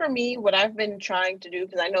think for me, what I've been trying to do,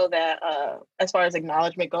 because I know that as far as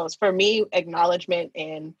acknowledgement goes, for me, acknowledgement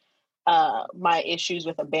and my issues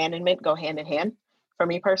with abandonment go hand in hand for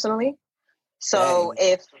me personally. So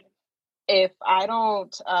if I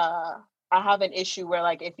don't, I have an issue where,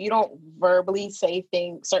 like, if you don't verbally say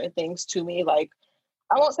certain things to me, like,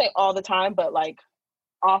 I won't say all the time, but like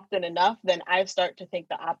often enough, then I start to think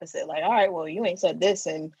the opposite. Like, all right, well, you ain't said this,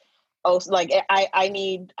 and like I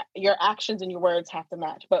need your actions and your words have to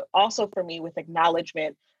match. But also for me with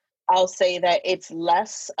acknowledgement, I'll say that it's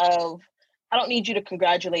less of, I don't need you to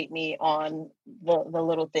congratulate me on the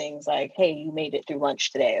little things like, hey, you made it through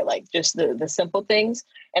lunch today, or like just the simple things.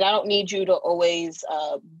 And I don't need you to always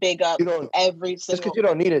big up every single. Just because you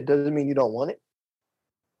don't need it doesn't mean you don't want it.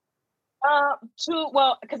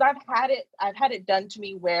 Because I've had it done to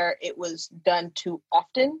me where it was done too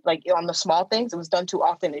often, like on the small things, it was done too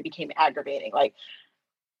often. It became aggravating. Like,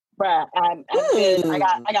 bruh, I'm good. I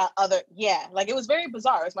got other, like it was very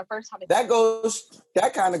bizarre. It was my first time. That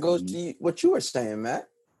kind of goes to what you were saying, Matt.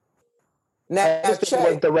 Now, Che,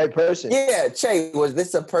 was the right person. Yeah, Che, was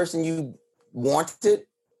this a person you wanted?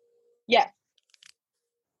 Yeah.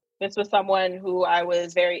 This was someone who I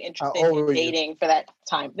was very interested in dating for that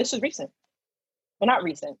time. This was recent. Well, not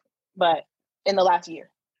recent, but in the last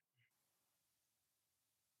year.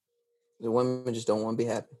 The women just don't want to be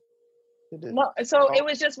happy. No, so it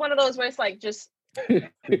was just one of those where it's like, just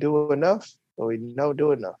do enough, or we know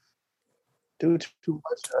do enough. Do too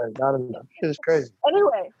much, not enough. It's crazy.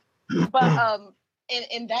 Anyway, but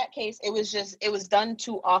in that case, it was done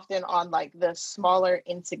too often on like the smaller,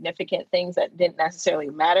 insignificant things that didn't necessarily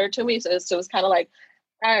matter to me. So it was kind of like,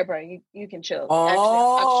 all right, bro, you can chill. Actually,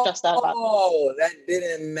 I'm stressed out about that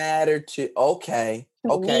didn't matter to. Okay,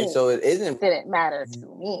 so it didn't matter to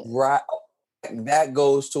me, right? That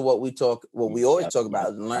goes to what we always talk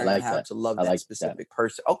about, is learning how to love that specific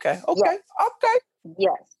person. Okay.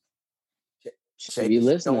 Yes. Be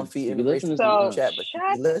listening.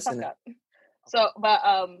 So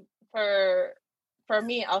for for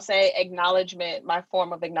me, I'll say acknowledgement. My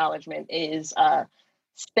form of acknowledgement is I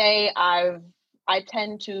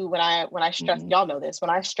tend to when I stress, y'all know this, when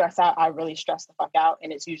I stress out, I really stress the fuck out,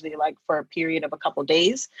 and it's usually like for a period of a couple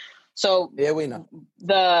days. So yeah, we know.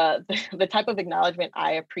 The type of acknowledgement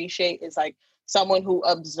I appreciate is like someone who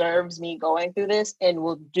observes me going through this and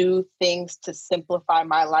will do things to simplify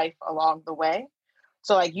my life along the way.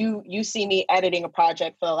 So like you see me editing a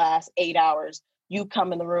project for the last 8 hours. You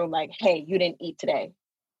come in the room like, hey, you didn't eat today.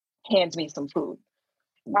 Hands me some food.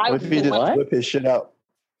 What if he just whip his shit out?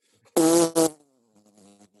 And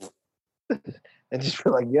just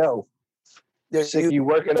feel like, yo, sick of you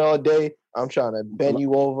working all day. I'm trying to bend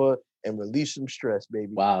you over and release some stress,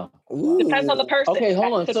 baby. Wow. Depends on the person. Okay,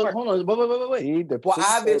 hold on. So hold on. Wait. Well,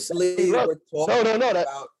 obviously,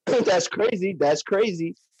 that's crazy. That's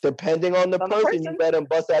crazy. Depending on the person, you let him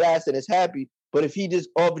bust that ass and it's happy. But if he just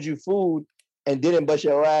offered you food and didn't bust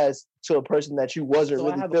your ass to a person that you wasn't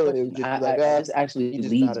really feeling, it would just be like, this actually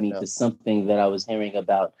leads me to something that I was hearing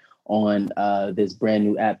about on this brand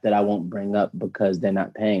new app that I won't bring up because they're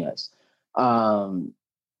not paying us. Showing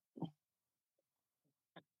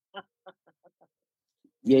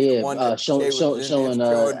the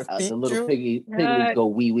little piggies go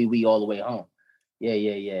wee all the way home.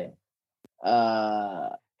 Yeah.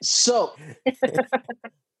 So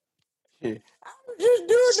I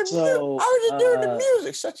was just doing the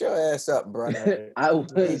music. Shut your ass up, brother. I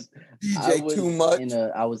was too much.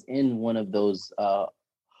 I was in one of those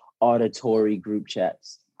auditory group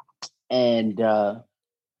chats, and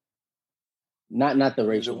not the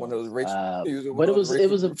racial one, but it was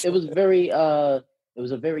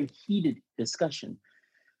a very heated discussion.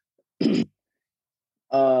 There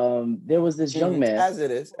was this young man, as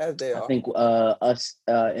they are. I think us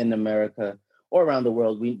in America or around the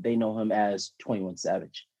world, they know him as 21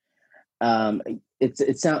 Savage.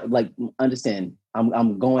 It sounds like, understand,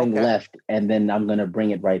 I'm going left, and then I'm going to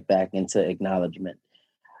bring it right back into acknowledgement.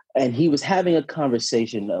 And he was having a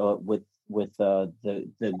conversation with the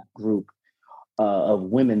group of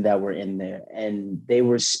women that were in there, and they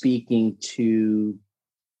were speaking to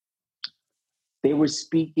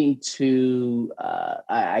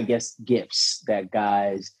I guess gifts that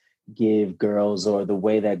guys give girls, or the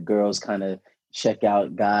way that girls kind of check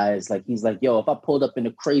out guys. Like, he's like, yo, if I pulled up in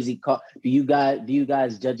a crazy car, do you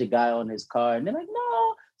guys judge a guy on his car? And they're like,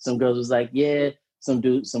 no. Some girls was like, yeah.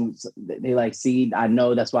 They like, see, I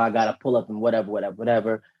know, that's why I gotta pull up and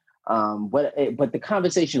whatever. But the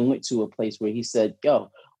conversation went to a place where he said,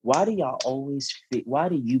 yo, why do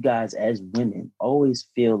you guys as women always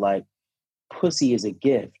feel like pussy is a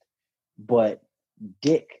gift, but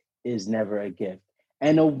dick is never a gift?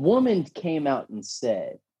 And a woman came out and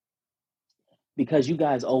said, because you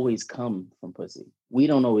guys always come from pussy. We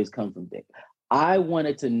don't always come from dick. I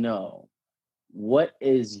wanted to know, what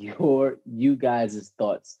is you guys'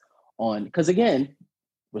 thoughts on, because again,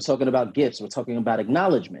 we're talking about gifts, we're talking about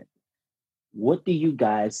acknowledgement. What do you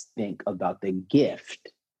guys think about the gift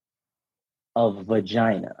of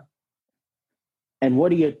vagina? And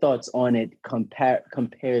what are your thoughts on it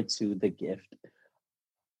compared to the gift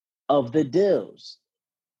of the dills?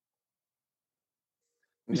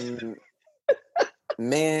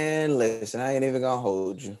 Man, listen, I ain't even gonna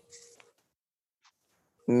hold you.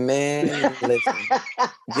 Man, listen,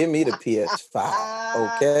 give me the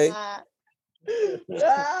PS5, okay?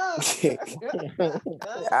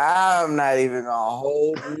 I'm not even gonna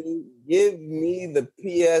hold you. Give me the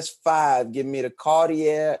PS5. Give me the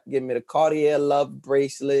Cartier Love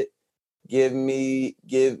bracelet. Give me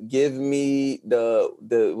the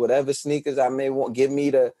whatever sneakers I may want. Give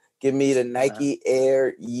me the Nike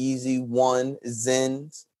Air Yeezy 1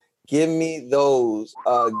 Zens. Give me those.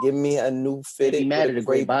 Give me a new fitted with a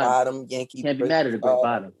great bottom. Yankee. Can't be mad at a great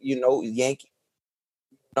bottom. Yankee.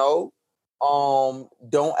 No.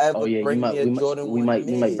 Don't ever bring me a Jordan 1.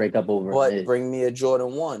 We might break up over but it. Bring me a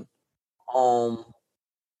Jordan 1.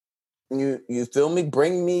 You feel me?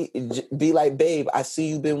 Bring me, be like, babe, I see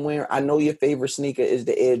you've been wearing, I know your favorite sneaker is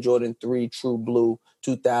the Air Jordan 3 True Blue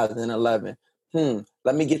 2011.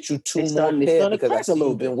 Let me get you two more pair, because I see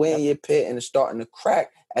you've been wearing your pair and it's starting to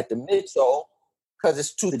crack at the midsole, because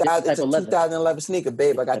it's 2011 sneaker,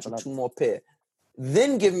 babe. I got you two more pair.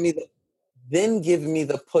 Then give me the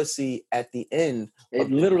pussy at the end. It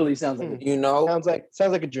literally sounds like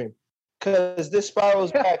sounds like a dream. Because this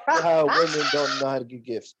spirals back to how women don't know how to give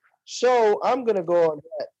gifts. So I'm gonna go on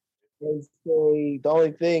that and say the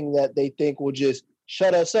only thing that they think will just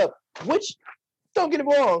shut us up, which, don't get it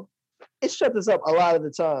wrong, it shuts us up a lot of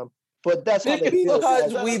the time. But that's how they feel.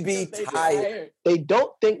 Because we be tired. They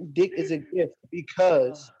don't think dick is a gift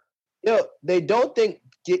because they don't think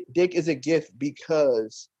dick is a gift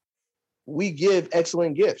because we give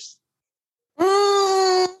excellent gifts. We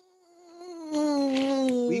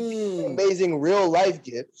give amazing real life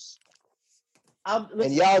gifts.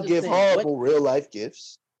 And y'all give horrible real life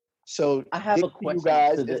gifts. So I have a question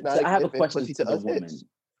to the woman.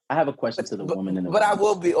 I have a question to the woman in the room. But I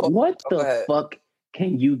will be. What the fuck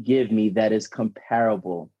can you give me that is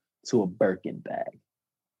comparable to a Birkin bag?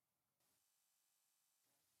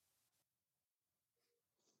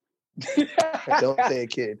 Don't say a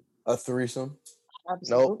kid. A threesome?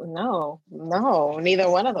 Absolutely. Nope. No, neither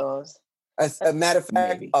one of those. As a matter of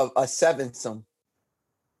fact, a sevensome.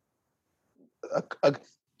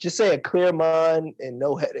 Just say a clear mind and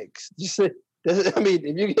no headaches. Just say, I mean,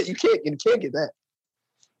 if you can't get that.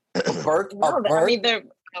 I mean, they're.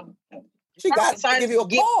 She got to give you a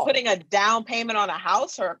call. Putting a down payment on a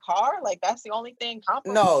house or a car, like that's the only thing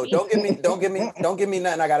comparable. No, don't give me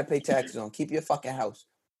nothing I gotta pay taxes on. Keep your fucking house.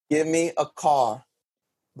 Give me a car.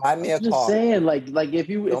 Buy me a car. Just saying, like if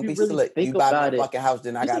you don't if be you really slick. think You buy about me a it, fucking house,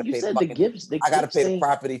 then I gotta pay the fucking gifts. I gotta pay the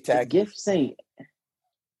property tax. The gifts ain't.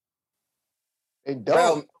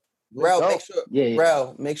 Rel, make sure. Yeah.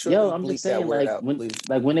 Rel, make sure. Yo, I'm just saying,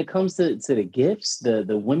 when it comes to the gifts,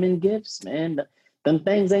 the women gifts, man, them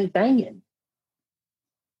things ain't banging.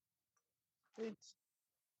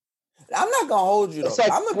 I'm not gonna hold you though. It's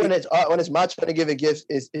like when it's my turn to give a gift,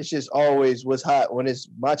 it's just always what's hot. When it's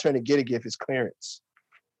my turn to get a gift, it's clearance.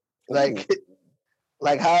 Like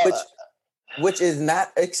how. Which is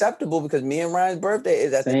not acceptable because me and Ryan's birthday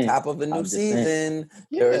is at the top of a new season.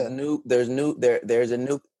 Yeah.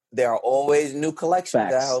 There are always new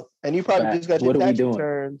collections out. And you probably just got your tax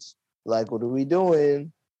returns. Like, what are we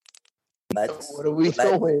doing? What are we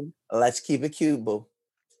doing? Let's keep it cute, boo.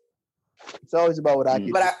 It's always about what I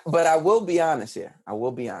get. But I will be honest here. I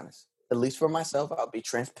will be honest. At least for myself, I'll be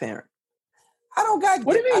transparent. I don't got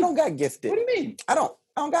gifted. What do you mean? I don't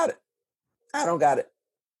got it. I don't got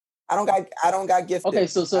gifted. Okay,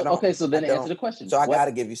 so then answer the question. So I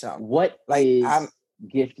gotta give you something. What is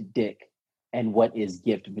gift dick and what is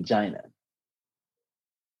gift vagina?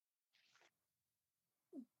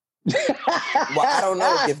 Well, I don't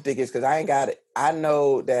know what gift dick is because I ain't got it. I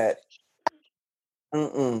know that.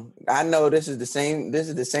 I know this is the same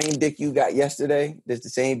dick you got yesterday. This is the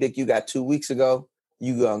same dick you got 2 weeks ago.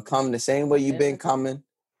 You gonna come the same way you've been coming,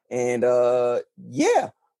 and yeah.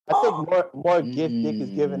 I think more gift dick is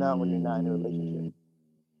given out when you're not in a relationship.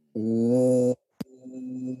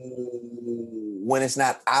 When it's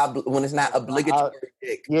not obligatory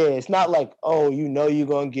dick. Yeah, it's not like you're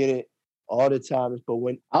gonna get it all the time. But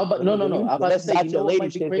when no. I'm about to say, your lady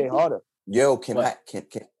should say harder. Yo, can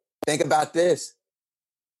think about this?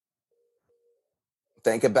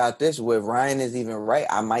 Think about this. Where Ryan is even right,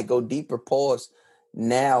 I might go deeper. Pause.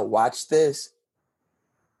 Now, watch this.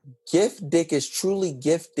 Gift dick is truly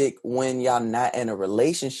gift dick when y'all not in a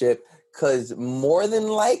relationship, because more than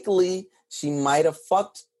likely she might have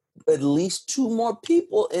fucked at least 2 more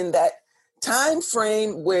people in that time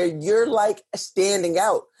frame where you're like standing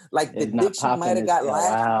out. Like the dick she might have got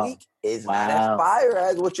last week is not as fire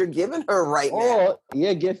as what you're giving her right now.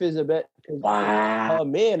 Your gift is a bit. Her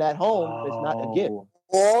man at home is not a gift.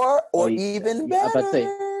 Or even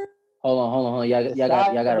better. Hold on. Y'all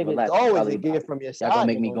gotta relax. It's always a gift from your side. Y'all gonna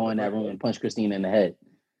make me go in that room and punch Christine in the head.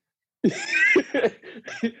 Let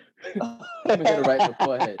me hit her right in the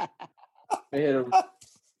forehead.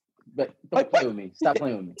 Don't play with me. Stop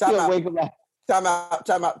playing with me. Time out.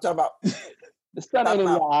 The sun ain't in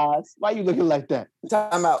your eyes. Why you looking like that?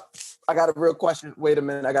 Time out. I got a real question. Wait a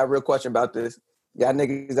minute. I got a real question about this. Y'all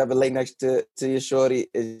niggas ever lay next to your shorty?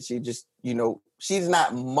 Is she just, she's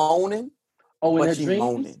not moaning, but she's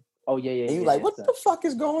moaning. Oh, yeah. And you like, what the fuck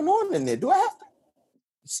is going on in there? Do I have to?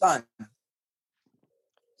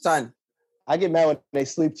 Son. I get mad when they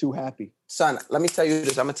sleep too happy. Son, let me tell you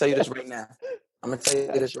this. I'm going to tell you this right now.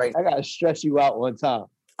 I got to stress you out one time.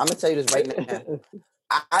 I'm going to tell you this right now.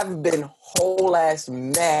 I've been whole ass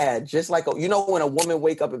mad, just like, when a woman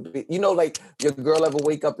wake up and like your girl ever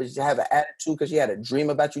wake up and have an attitude because she had a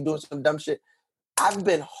dream about you doing some dumb shit. I've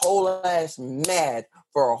been whole ass mad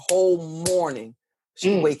for a whole morning.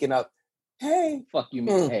 She waking up, hey. Fuck you,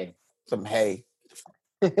 man. Hey. Some hey.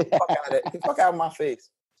 Fuck out of my face.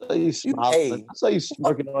 So you smiling. I saw you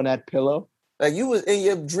smirking on that pillow. Like you was in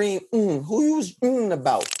your dream. Who you was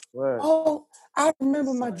about? Word. Oh, I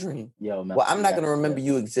remember my dream. Yo, man. Well, I'm not going to remember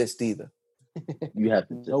you exist either. You have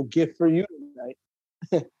to. No gift for you tonight.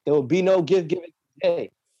 There will be no gift given today.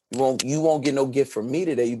 You won't get no gift from me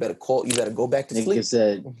today. You better go back to sleep.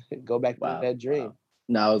 Said, go back to that dream. Wow.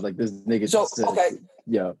 No, I was like, this nigga. So, said, okay.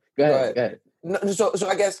 Yo, go ahead. No, so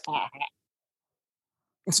I guess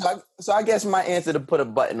So I guess my answer to put a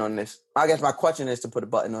button on this. I guess my question is to put a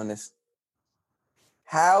button on this.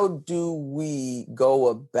 How do we go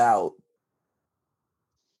about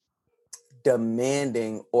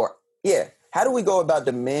demanding how do we go about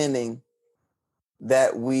demanding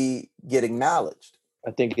that we get acknowledged?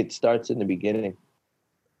 I think it starts in the beginning.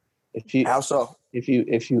 How so? If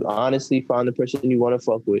you honestly find the person you want to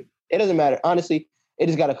fuck with, it doesn't matter. Honestly, it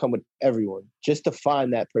has got to come with everyone. Just to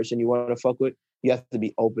find that person you want to fuck with, you have to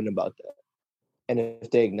be open about that. And if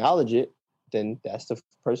they acknowledge it, then that's the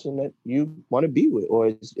person that you want to be with or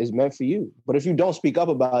is meant for you. But if you don't speak up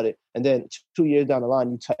about it, and then 2 years down the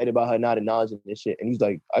line, you tight about her not acknowledging this shit, and he's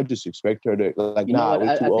like, I just expect her to, like, you know,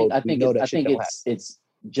 we're too old. I think it's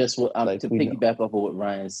just what to piggyback off of what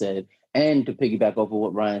Ryan said, and to piggyback off of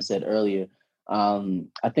what Ryan said earlier. I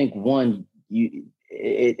think one,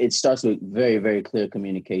 it starts with very, very clear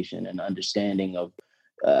communication and understanding of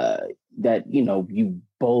that, you know, you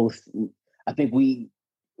both. I think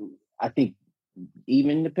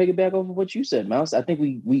even to piggyback over what you said, Mouse, I think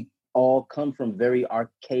we all come from very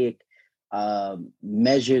archaic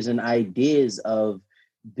measures and ideas of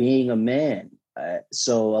being a man.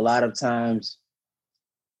 So a lot of times,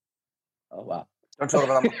 oh wow, don't talk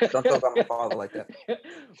about my father like that.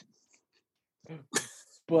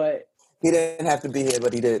 But he didn't have to be here,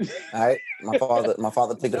 but he did. All right, my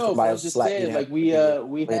father picked up somebody else's slack. Like we had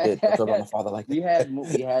don't talk about my father like that. we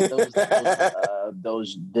had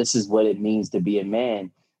those. This is what it means to be a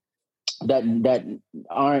man. That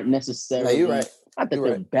aren't necessarily. No, you're right. Not that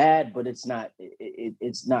they're bad, but it's not.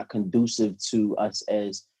 It's not conducive to us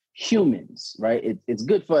as humans, right? It's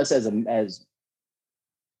good for us as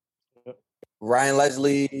Ryan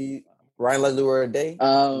Leslie were a day.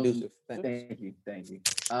 Conducive. Thank you.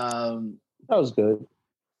 That was good.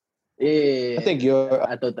 Yeah, I think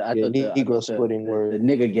I thought the Negro splitting word, the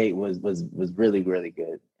nigga gate was really, really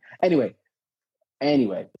good. Anyway.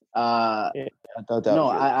 I thought that. No,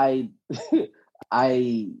 was good.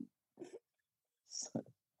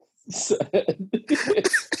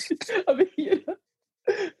 I mean, you know,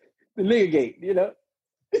 the nigga gate, you know.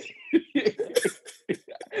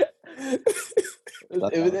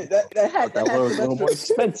 That word was a little more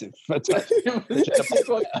expensive. I thought you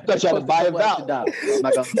had to buy it out. I'm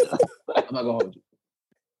not gonna hold you.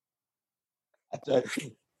 So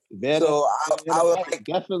I would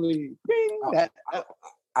definitely.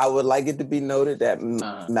 I would like it to be noted that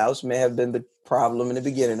Mouse may have been the problem in the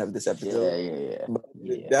beginning of this episode. Yeah. But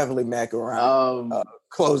definitely Mac around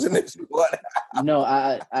closing this. No,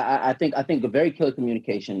 I think a very clear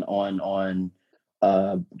communication on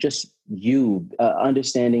just you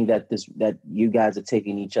understanding that you guys are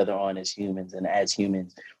taking each other on as humans, and as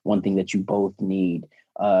humans, one thing that you both need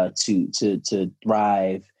to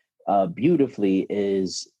thrive beautifully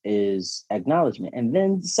is acknowledgement. And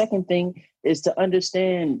then the second thing is to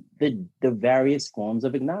understand the various forms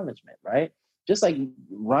of acknowledgement, right? Just like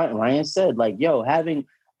Ryan said, like, yo, having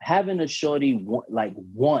a shorty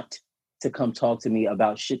want to come talk to me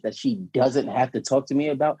about shit that she doesn't have to talk to me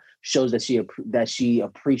about shows that she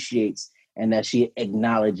appreciates and that she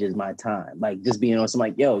acknowledges my time. Like, just being on some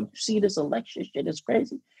like, yo, you see this election shit is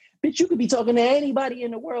crazy. Bitch, you could be talking to anybody in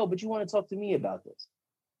the world, but you want to talk to me about this.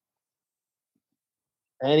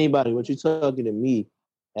 Anybody, what you talking to me,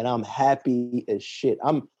 and I'm happy as shit.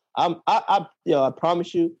 I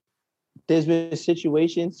promise you, there's been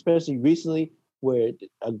situations, especially recently, where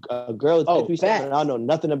a girl is me something and I know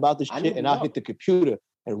nothing about this shit, and I'll hit the computer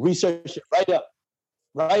and research it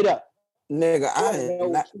right up.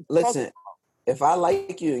 Nigga, listen. If I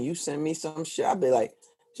like you and you send me some shit, she'll be like,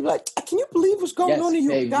 can you believe what's going on in you?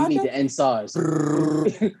 Babe, you need to end SARS.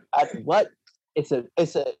 What? It's an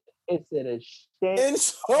exchange.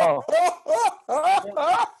 Oh.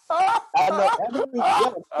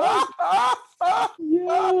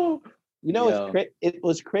 You know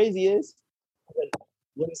what's crazy is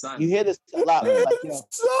when you hear this a lot. Like,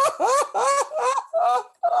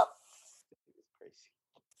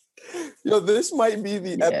 yo, this might be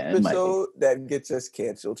the episode that gets us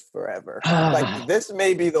canceled forever. Like, this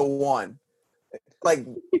may be the one. Like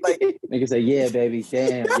niggas say, yeah, baby,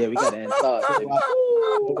 damn, yeah, we gotta end SARS.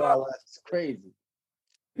 It's crazy.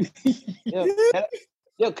 Yo,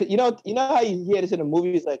 you know how you hear this in the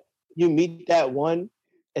movies? Like, you meet that one,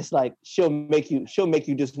 it's like she'll make you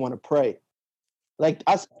just want to pray. Like,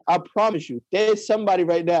 I promise you, there's somebody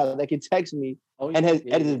right now that can text me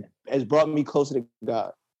and has brought me closer to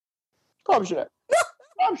God. Promise you that.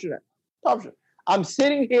 I'm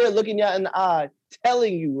sitting here looking you in the eye,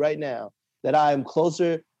 telling you right now that I am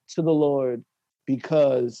closer to the Lord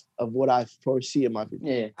because of what I foresee in my future.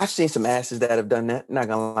 Yeah, I've seen some asses that have done that. Not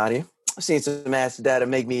gonna lie to you. I've seen some ass that'll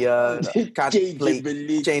make me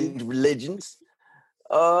contemplate change religions.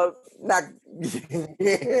 Not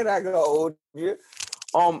gonna hold you.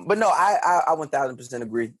 But no, I 1000%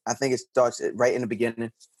 agree. I think it starts right in the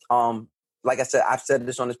beginning. Like I said, I've said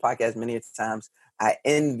this on this podcast many times. I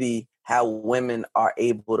envy how women are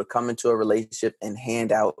able to come into a relationship and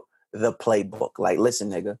hand out the playbook. Like, listen,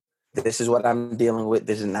 nigga, this is what I'm dealing with.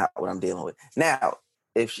 This is not what I'm dealing with. Now,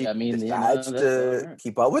 if she decides to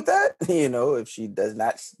keep up with that, if she does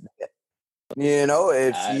not,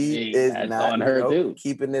 if she is not on her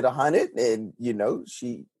keeping it 100, and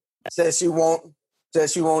she says she won't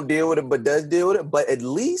deal with it, but does deal with it. But at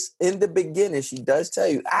least in the beginning, she does tell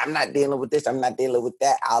you, I'm not dealing with this. I'm not dealing with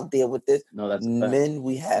that. I'll deal with this. No, that's men.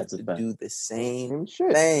 We have to do the same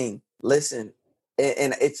thing. Listen,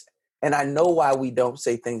 and I know why we don't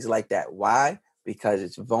say things like that. Why? Because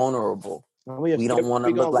it's vulnerable. We don't want to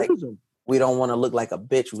look like we don't want to look like a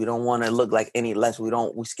bitch. We don't want to look like any less.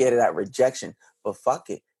 We're scared of that rejection. But fuck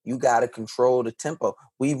it. You got to control the tempo.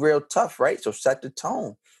 We real tough, right? So set the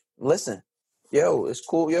tone. Listen, yo, it's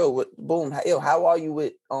cool. Yo, boom. Yo, how are you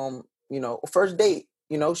with, first date?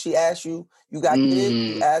 She asked you, you got kids,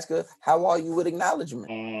 you ask her, how are you with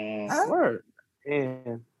acknowledgement? Huh? Word.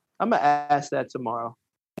 And I'm going to ask that tomorrow.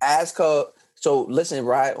 Ask her. So listen,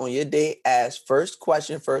 right, on your date, ask first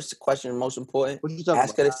question, most important. What you talking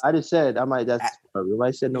about? I just said,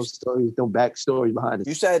 I said no stories, no backstory behind it.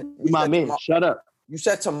 You said, shut up. You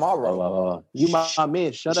said tomorrow. You my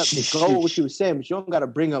man, shut up. Just go with what you were saying, but you don't got to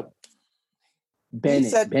bring up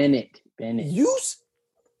Bennett. You?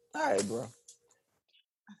 All right, bro.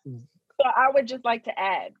 So I would just like to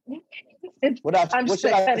add. What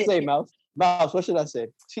should I say, Mouse? Mouse, what should I say?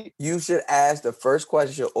 You should ask, the first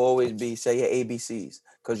question should always be, say your ABCs.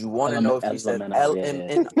 Because you want to know if she says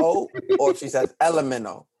LMNO or if she says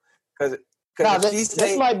LMNO.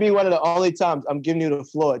 This might be one of the only times I'm giving you the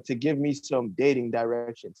floor to give me some dating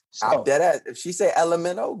directions. So. I'm dead ass. If she say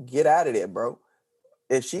LMNO, get out of there, bro.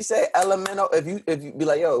 If she say LMNO, if you be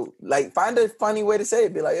like, yo, like, find a funny way to say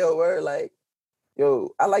it. Be like, yo, word, like,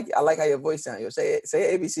 yo, I like how your voice sounds. Yo, say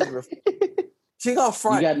ABC. She gonna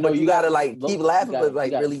front, you gotta like keep laughing, but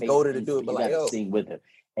like really go to do it. But like, yo, sing with her.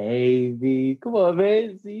 A B, come on,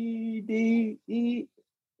 man. C D E.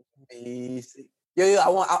 B C.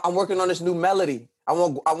 Yo, I'm working on this new melody.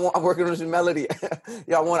 I'm working on this new melody.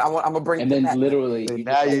 I'm gonna bring. And then literally,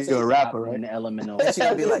 now you're a rapper, right? An elemental. She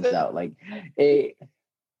gonna be like that, like a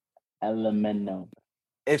elemental.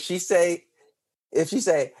 If she say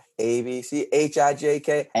A B C H I J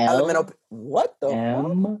K elemental, what the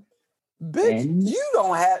fuck? Bitch, you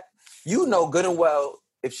don't have. You know good and well.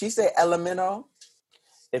 If she say elemental,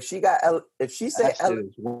 if she say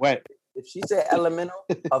elemental,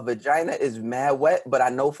 a vagina is mad wet. But I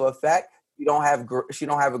know for a fact she don't have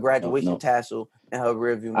a graduation tassel in her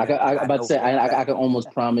rearview mirror. I can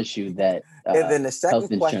almost promise you that and then the second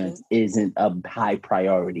health insurance isn't a high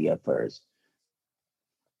priority of hers.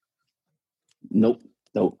 Nope.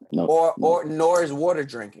 Or nor is water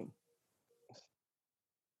drinking.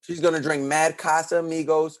 She's gonna drink mad Casa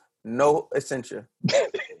Amigos, no Essentia.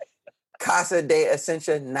 Casa de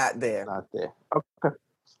Essentia, not there. Okay.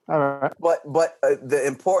 All right. But the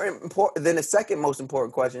important. Then the second most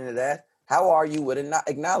important question is asked: how are you with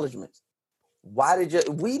acknowledgments?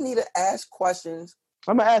 We need to ask questions.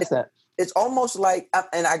 I'm gonna ask that. It's almost like,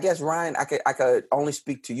 and I guess Ryan, I could only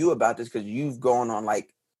speak to you about this because you've gone on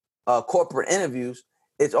like corporate interviews.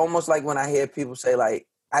 It's almost like when I hear people say like,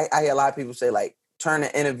 I hear a lot of people say like, turn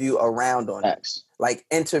the interview around on it. Like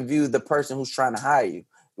interview the person who's trying to hire you.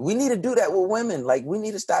 We need to do that with women. Like we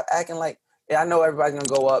need to stop acting like, I know everybody's gonna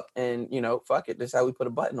go up and fuck it. That's how we put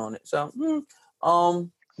a button on it. So,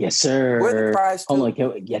 yes, sir. We're the prize too. Hold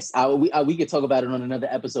on, yes, we could talk about it on another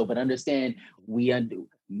episode. But understand,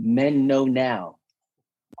 men know now.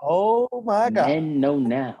 Oh my God, men know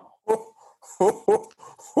now.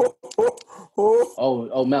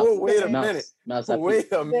 Oh, Mouse. Oh, wait a minute. Mouse,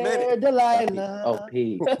 wait a minute. Delilah. Oh,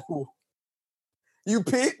 Pete. You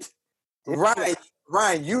peeped?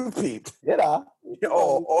 Ryan, you peeped. Did I?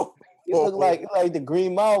 Oh. You look like the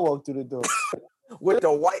Green Mile walked through the door. with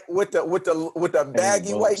the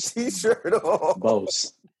baggy white t-shirt on.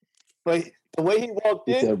 Boss. But the way he walked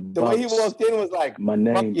in, was like, my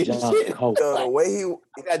name John Coke. The way he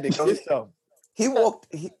had to go. He walked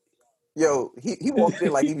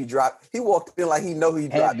in like he dropped. He walked in like he know he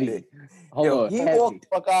dropped it. Hold on. Walked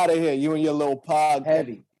fuck out of here. You and your little pod.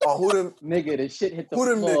 Heavy. Oh, who them nigga? The shit hit the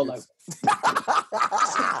floor like.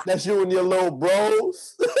 That's you and your little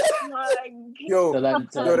bros. Tell that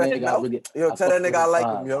nigga I like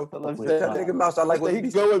him, yo. Tell that nigga Mouse I like what he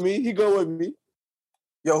go with me.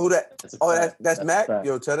 Yo, who that? That's Mac. Fact.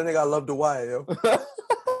 Yo, tell that nigga I love the wire, yo.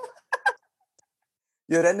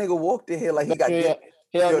 Yo, that nigga walked in here like he got dick.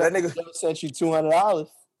 Yo, that nigga sent you $200.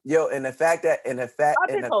 Yo, and the fact that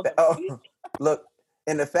look,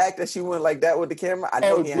 and the fact that she went like that with the camera, I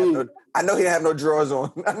know he didn't have no drawers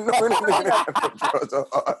on. I know he didn't have no drawers on.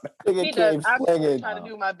 He does. I'm trying to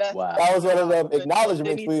do my best. Wow. That was one of them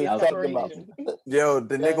acknowledgements we were talking about. Yo,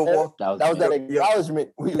 the nigga walked. That was that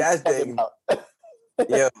acknowledgement we were talking about. Yo,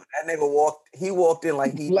 that nigga walked. He walked in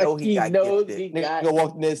like he got gifted. Nigga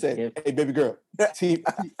walked in there and said, "Hey, baby girl." He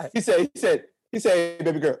said, "Hey,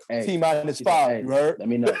 baby girl." T-5. Hey, you heard? Let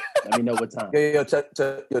me know what time. Yo, tell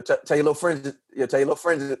your little friends. Yo, tell your little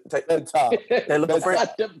friends. Tell your little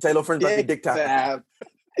friends about the dick time.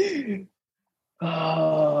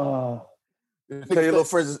 Oh. Tell your little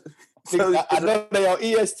friends. I know they on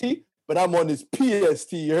EST, but I'm on this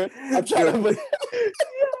PST. You heard? I'm trying to.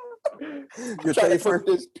 You tell your friends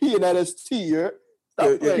this P and that ST. You heard?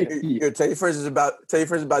 Tell your friends about Dick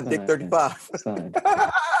 35. All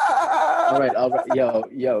right. Yo.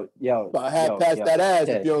 About half past that ass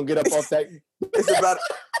if you don't get up off that.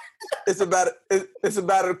 It's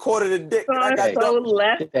about a quarter to dick. So I'm so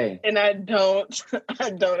left, and I don't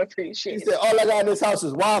appreciate it. He said, all I got in this house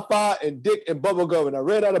is Wi-Fi and dick and bubblegum, and I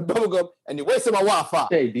ran out of bubblegum, and you wasted my Wi-Fi.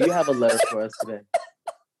 Hey, do you have a letter for us today?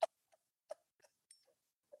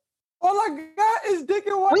 All I got is dick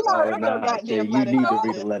and Wi-Fi. You need to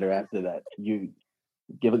read a letter after that. You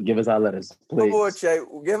give us our letters, please. Come on, Che.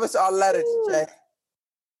 Give us our letters, Che.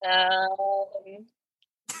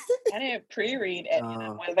 I didn't pre-read any of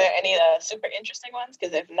them. Were there any super interesting ones?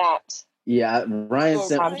 Because if not, Ryan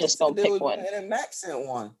sent. I'm just gonna pick one. And Max sent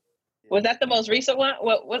one. Was that the most recent one?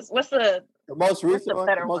 What's the most recent one?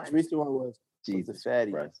 Better the most recent one was Jesus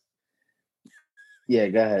fatty. Christ. Yeah,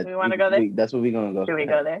 go ahead. We want to go there. That's where we're gonna go. Should we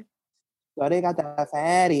go there? So they got the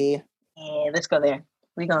fatty. Yeah, let's go there.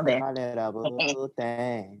 We go there. My little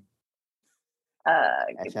thing.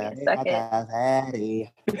 Give me a second.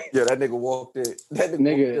 Yeah, that nigga walked in. That nigga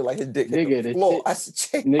walked in like his dick hit the floor. I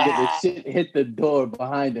said, the shit hit the door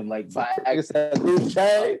behind him like by accident.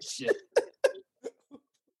 Shit.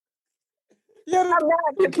 Yeah, I'm mad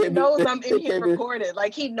because he knows I'm in here recorded.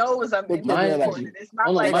 Like he knows I'm in here recorded. It's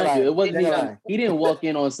not like it wasn't. He didn't walk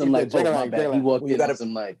in on some like, oh my bad. He walked in on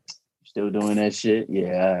some like, still doing that shit.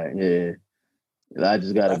 Yeah. I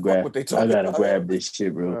just gotta grab this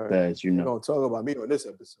shit real fast, you know. Don't talk about me on this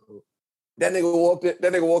episode. That nigga walked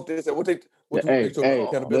in and said, "What they hey,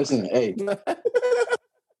 listen, hey."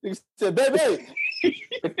 He said, "Baby, you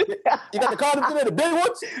got the condoms in there, the big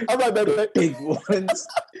ones?" All right, baby. Big ones.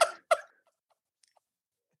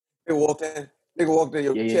 Nigga walked in. Yo, I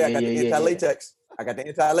got the anti-latex. I got the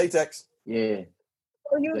anti-latex. Yeah.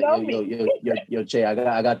 Oh, you know me. Yo, Che, I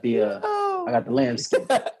got the lambskin.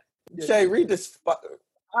 Shay, read this.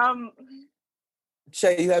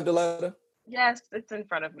 Shay, you have the letter? Yes, it's in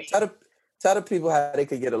front of me. Tell the people how they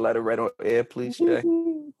could get a letter read on air, please, Shay.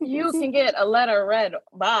 You can get a letter read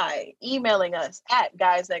by emailing us at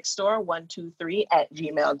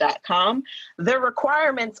guysnextdoor123@gmail.com. The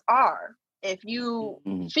requirements are, if you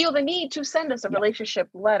feel the need to send us a relationship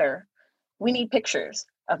letter, we need pictures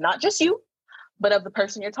of not just you, but of the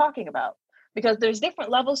person you're talking about. Because there's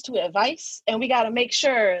different levels to advice, and we got to make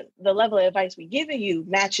sure the level of advice we give you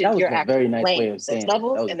matches your actual very nice lanes. way of saying There's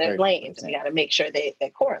levels and there's lanes. We got to make sure they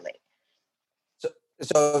correlate.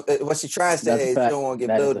 So what she's trying to say is you don't want to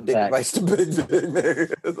give little dick advice to big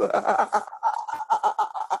niggas.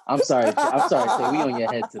 I'm sorry. Say we on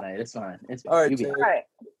your head tonight. It's fine. All right. All right.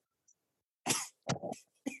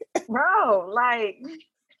 Bro, like...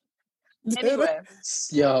 Anyway,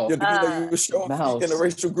 yo, you were showing feet in the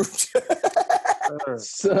racial group chat.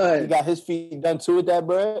 Son, he got his feet done too with that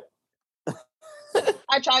bread.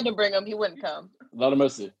 I tried to bring him, he wouldn't come. Lot of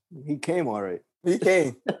mercy. He came all right. He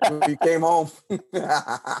came. He came home.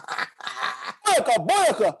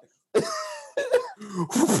 Boyaka.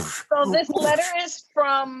 So this letter is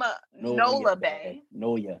from Nola Bay.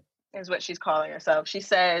 Noya is what she's calling herself. She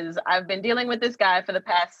says, I've been dealing with this guy for the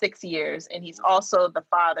past 6 years, and he's also the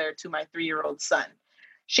father to my 3-year-old son.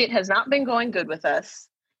 Shit has not been going good with us.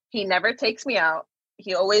 He never takes me out.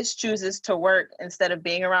 He always chooses to work instead of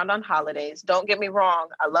being around on holidays. Don't get me wrong.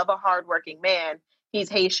 I love a hardworking man. He's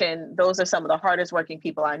Haitian. Those are some of the hardest working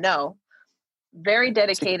people I know. Very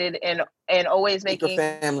dedicated and always making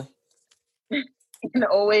family. And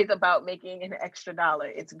always about making an extra dollar.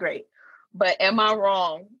 It's great. But am I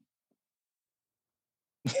wrong?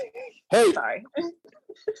 Hey, sorry.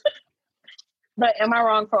 But am I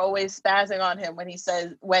wrong for always spazzing on him when he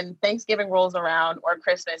says, when Thanksgiving rolls around or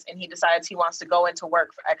Christmas and he decides he wants to go into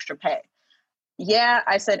work for extra pay? Yeah,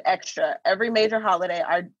 I said extra. Every major holiday,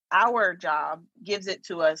 our job gives it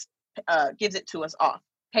to us off,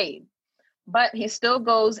 paid. But he still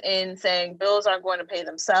goes in saying bills aren't going to pay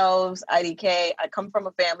themselves. IDK, I come from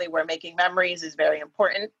a family where making memories is very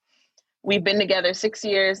important. We've been together 6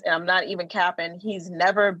 years, and I'm not even capping. He's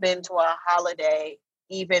never been to a holiday,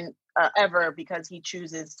 even ever, because he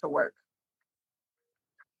chooses to work.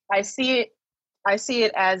 I see it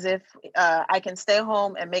as if I can stay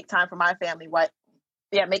home and make time for my family.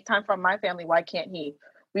 Make time for my family. Why can't he?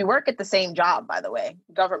 We work at the same job, by the way,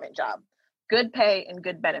 government job. Good pay and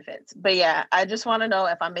good benefits. But yeah, I just want to know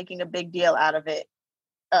if I'm making a big deal out of it,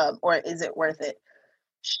 or is it worth it?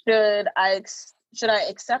 Should I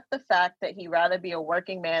accept the fact that he'd rather be a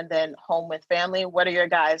working man than home with family? What are your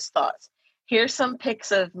guys' thoughts? Here's some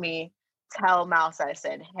pics of me. Tell Mouse I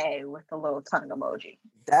said, hey, with the little tongue emoji.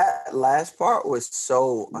 That last part was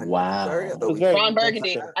so unnecessary. Ron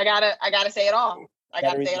Burgundy. I gotta say it all.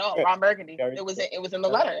 Ron Burgundy. It was in the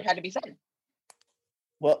letter. It had to be said.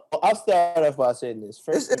 Well, I'll start off by saying this.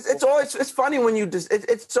 First, it's funny when you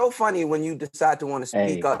it's so funny when you decide to want to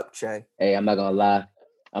speak up, Che. Hey, I'm not gonna lie.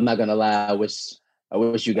 I wish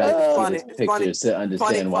you guys could see this picture to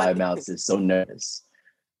understand why Mouse is so nervous.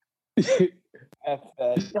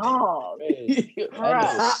 Dog.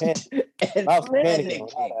 I'm sweating.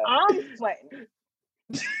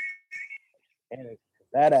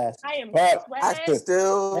 That ass. I am sweating. I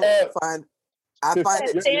still find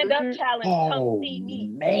it stand-up challenge. Come see me,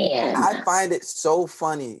 man. I find it so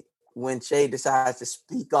funny when Che decides to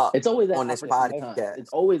speak up. It's always on this podcast. It's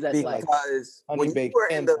always that because when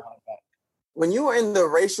you were in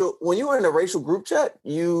the racial group chat,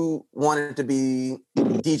 you wanted to be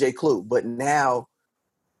DJ Clue, but now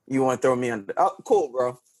you want to throw me under. Oh, cool,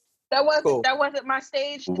 bro. That wasn't my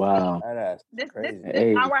stage. Wow. This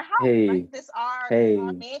our house. Like, this our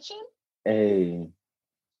mansion. Hey.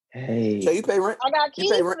 So you pay rent? I got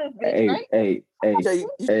keys to this bitch, right? Hey,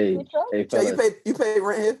 you pay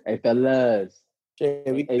rent here? Hey, fellas.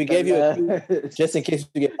 We gave you a key just in case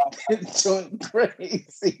you get it's going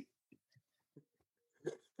crazy.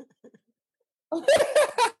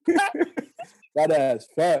 That ass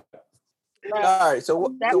fat. All right. So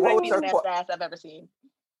what was her best ass I've ever seen.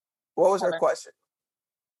 What was her question?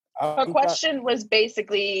 Her question was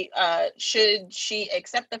basically, should she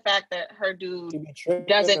accept the fact that her dude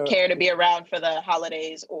doesn't care to be around for the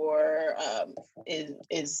holidays, or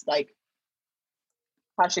is like,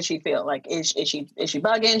 how should she feel? Like, is she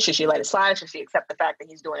bugging? Should she let it slide? Should she accept the fact that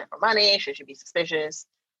he's doing it for money? Should she be suspicious?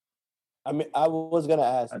 I mean, I was gonna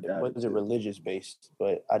ask, was it religious based,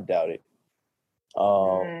 but I doubt it.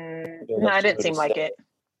 No, it didn't seem like it.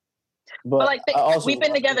 But like, we've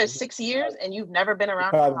been together 6 years, and you've never been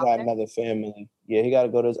around. Probably got another family. Yeah, he got to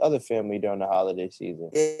go to his other family during the holiday season.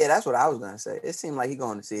 Yeah, that's what I was gonna say. It seemed like he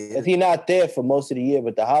going to see it. If he not there for most of the year,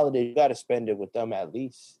 but the holiday you got to spend it with them at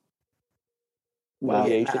least. Wow.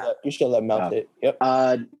 Yeah, you should let him out there. Yep.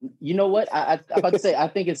 You know what? I'm about to say. I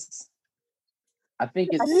think it's. I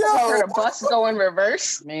just heard a bus go in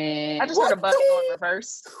reverse. Man, I just heard a bus go in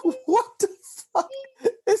reverse. What the fuck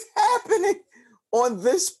is happening on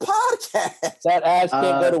this podcast? That ass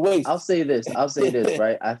can't go to waste. I'll say this,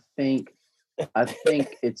 right? I think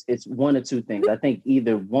it's one or two things. I think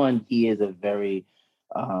either one, he is a very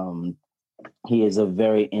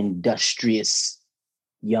industrious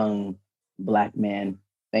young Black man.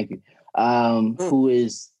 Thank you. Who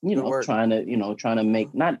is, trying to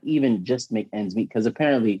make, not even just make ends meet, because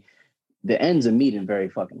apparently the ends are meeting very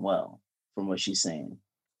fucking well from what she's saying.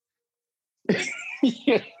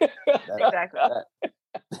 Exactly.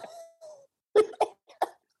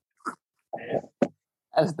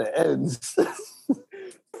 That's the ends.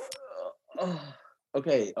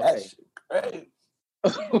 Okay. Okay.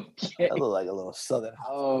 That look like a little southern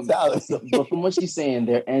salad. But from what she's saying,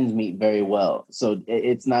 their ends meet very well. So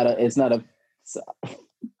it's not a. I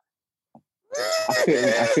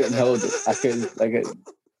couldn't hold it. I couldn't.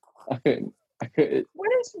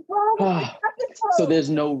 What is wrong? So there's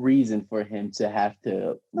no reason for him to have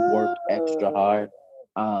to work extra hard.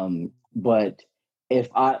 But if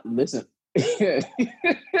I listen, yes, it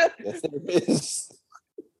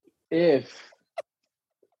is.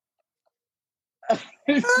 If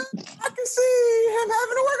I can see him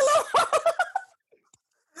having to work a lot.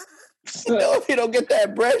 If he don't get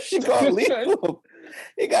that bread, she gonna leave him.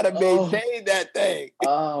 He gotta maintain that thing.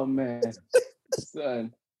 Oh man,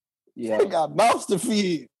 son. Yeah, he got mouse to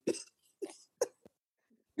feed.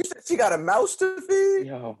 You said she got a mouse to feed?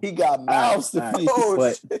 Yo, he got mouse to feed.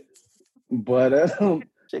 But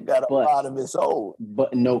she got a lot of his own.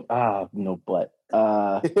 But no, but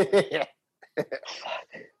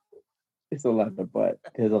It's a lot of butt.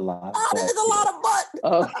 There's a lot of butt. There's a lot of butt.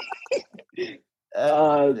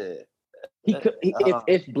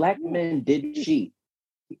 If black men did cheat,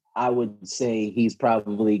 I would say he's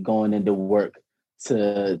probably going into work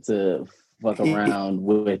to fuck around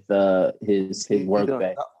with his work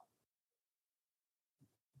back.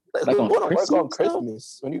 Like on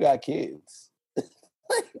Christmas when you got kids.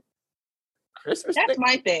 Christmas. That's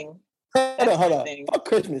my thing. Hold on.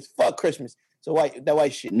 Fuck Christmas. So that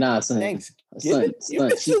white shit. Nah, son. Son. She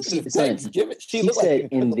said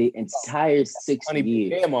in the entire 6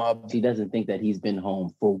 years, she doesn't think that he's been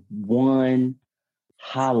home for one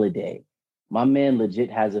holiday. My man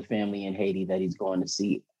legit has a family in Haiti that he's going to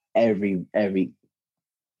see every.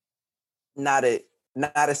 Not a.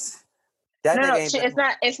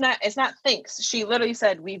 It's not thinks. She literally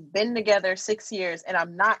said we've been together 6 years, and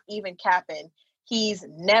I'm not even capping. He's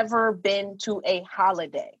never been to a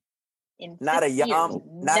holiday. Not a Yom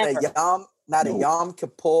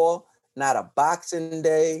Kippur, not a Boxing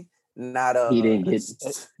Day, not a. He didn't get.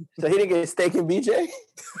 So he didn't get steak and BJ.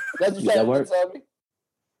 That's what that tell me.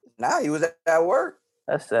 Nah, he was at work.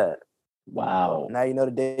 That's sad. Wow. Now you know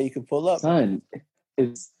the day you can pull up. Son,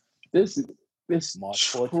 it's this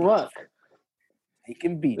truck. Steak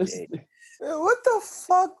and BJ. What the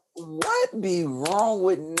fuck? What be wrong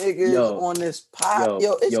with niggas on this pod?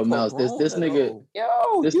 Yo, Mouse, this nigga,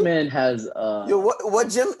 this man has what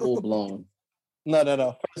Jim full blown.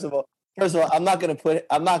 No. First of all, I'm not gonna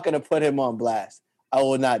put him on blast. I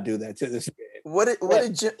will not do that to this man. What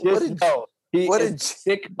did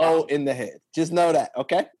sick O in the head? Just know that,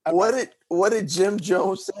 okay? What did Jim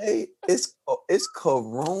Jones say? It's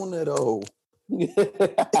Corona though.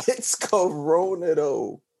 It's Corona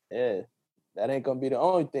though. Yeah. That ain't gonna be the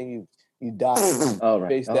only thing you die all right.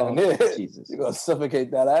 face down there. Jesus. You're gonna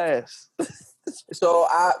suffocate that ass. So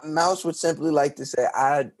Mouse would simply like to say,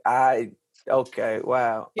 okay,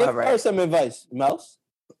 wow. Give all right. her some advice, Mouse.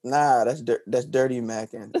 Nah, that's Dirty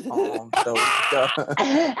Mac and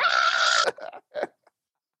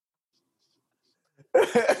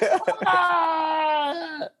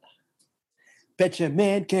Bet your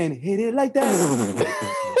man can't hit it like that.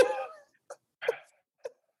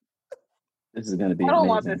 This is gonna be. I don't amazing.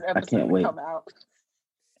 want this episode I can't to wait. come out.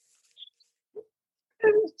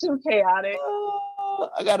 It's too chaotic.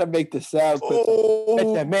 I gotta make the sound quick. Bet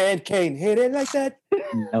your man can't hit it like that.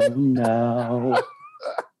 No.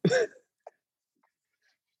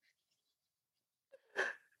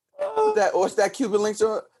 What's that Cuban link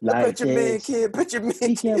to? Like Bet your man can't.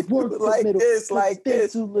 He can't work like the middle. this, like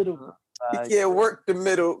this. Too little. He can't work the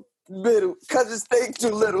middle, cause his thing too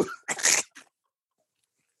little.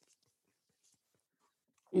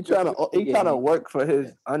 He trying to work for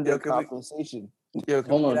his undercompensation.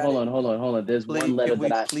 Hold on. There's one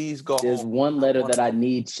letter that I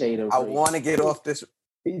need Shay to read. I want to get off this.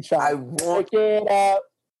 I want to get off.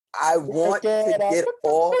 Work it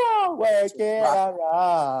out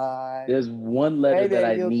right. There's one letter that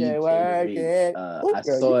I need Shay to read. I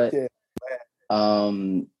saw it.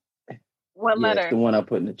 What letter? It's the one I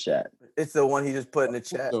put in the chat. It's the one he just put in the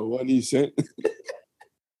chat. The one he sent.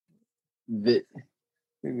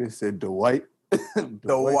 Nigga said the white. The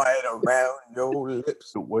white around your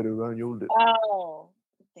lips. The white around your lips. Oh,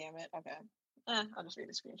 damn it. Okay. I'll just read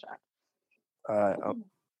the screenshot. All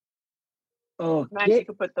right. Max, you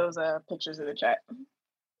can put those pictures in the chat.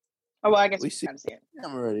 Oh, well, I guess we can see it.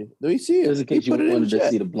 I'm ready. Do we see it? Just in case you wanted to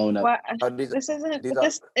see the blown up. This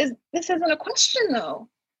isn't a question, though.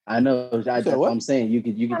 I know. That's what I'm saying. You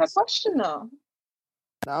could. Not a question, though.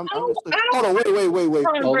 I'm just like, hold on, wait. Hold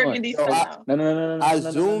on. No. I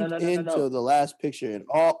zoomed into the last picture, and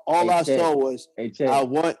all I saw was I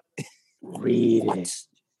want read it.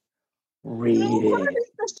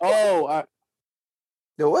 Oh,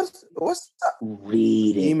 what's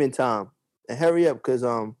read it? Demon time, and hurry up, cause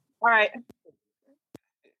All right.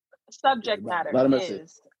 Subject matter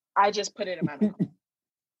is I just put it in my mouth.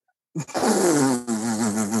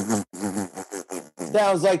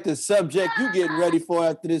 Sounds like the subject you getting ready for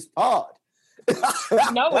after this pod.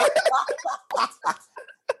 No.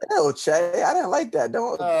 Hell, Che, I didn't like that.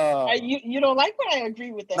 You don't like when I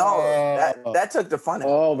agree with that? No, that took the fun out.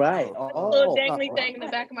 All right. A little dangly thing in the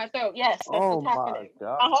back of my throat. Yes, that's what's happening.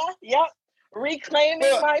 Yep.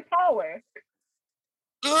 Reclaiming my power.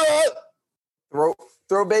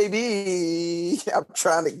 Throw baby. I'm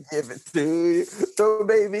trying to give it to you. Throw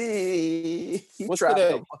baby. What's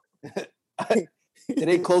today? It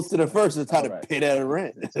ain't close to the first. It's how to pay that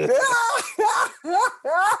rent.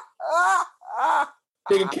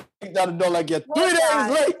 Nigga kicked out the door like you're 3 days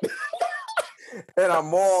late. And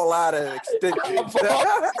I'm all out of extension.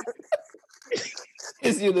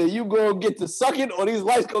 It's either you go get to sucking or these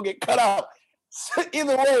lights gonna get cut out.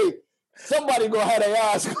 Either way, somebody gonna have their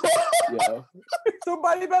eyes closed.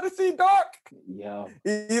 Somebody better see dark. Yeah.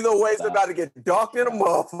 Either way, it's about to get dark in a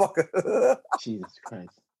motherfucker. Jesus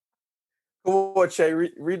Christ. Come on, Che,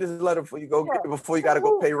 read this letter before you gotta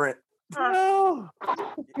go pay rent. Fuck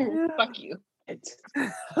you.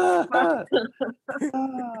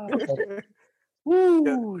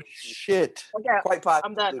 Woo, shit. Okay, quite possibly.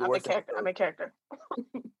 I'm done. I'm a character.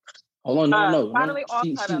 Hold on, no. Finally, all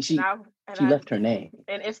cut up now. She left her name.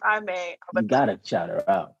 And if I may, You gotta shout her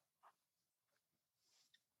out.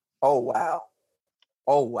 Oh wow.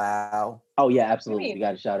 Oh wow. Oh yeah, absolutely. You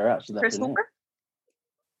gotta shout her out. She left Chris her name. Hooper?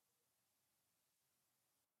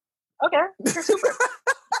 Okay, Chris Hooper.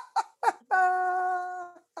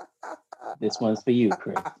 This one's for you,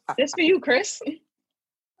 Chris. This for you, Chris.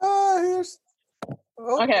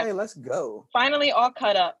 Okay, let's go. Finally, all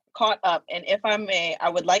caught up, and if I may, I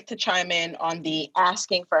would like to chime in on the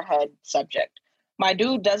asking for head subject. My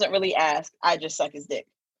dude doesn't really ask; I just suck his dick.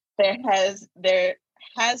 There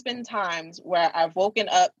has been times where I've woken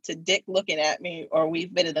up to dick looking at me, or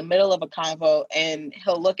we've been in the middle of a convo, and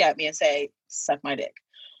he'll look at me and say, "Suck my dick,"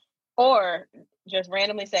 or just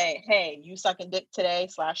randomly say, "Hey, you sucking dick today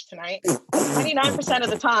 / tonight?" 29% of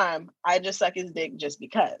the time, I just suck his dick just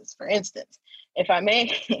because. For instance, if I may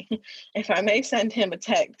send him a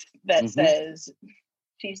text that says,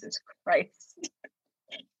 "Jesus Christ,"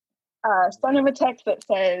 send him a text that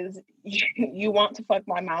says, "You want to fuck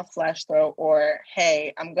my mouth / throat," or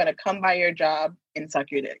 "Hey, I'm gonna come by your job and suck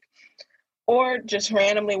your dick," or just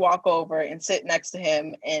randomly walk over and sit next to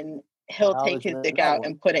him and he'll take his dick out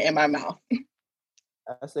and put it in my mouth.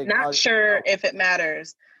 Not sure if it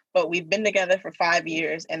matters, but we've been together for 5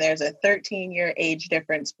 years and there's a 13-year age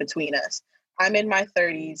difference between us. I'm in my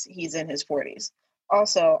 30s, he's in his 40s.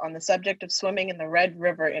 Also, on the subject of swimming in the Red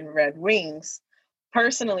River in red wings,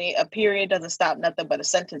 personally, a period doesn't stop nothing but a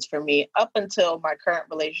sentence for me. Up until my current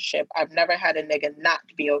relationship, I've never had a nigga not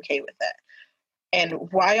be okay with that.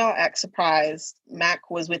 And why y'all act surprised,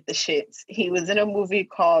 Mac was with the shits. He was in a movie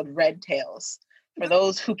called Red Tails. For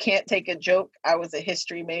those who can't take a joke, I was a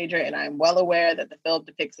history major, and I'm well aware that the film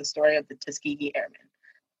depicts the story of the Tuskegee Airmen.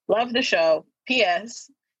 Love the show.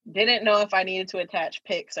 P.S. Didn't know if I needed to attach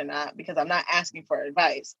pics or not because I'm not asking for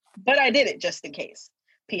advice, but I did it just in case.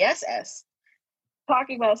 P.S.S.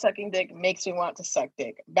 Talking about sucking dick makes me want to suck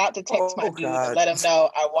dick. About to text my dude and let him know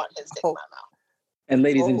I want his dick in my mouth. And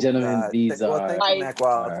ladies and gentlemen, these are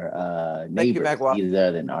our neighbors. These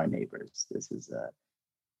are than our neighbors. This is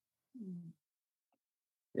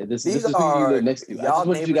this is who you live next to. I just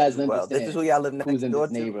want you guys to understand. This is who y'all live next who's in door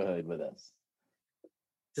this neighborhood with us.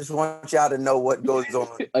 Just want y'all to know what goes on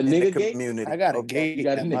in the community. I got a gate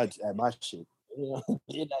at my shit.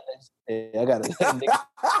 I got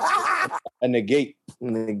a negate.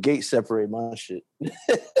 And the gate separate my shit.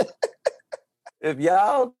 If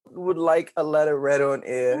y'all would like a letter read on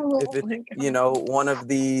air, if it's one of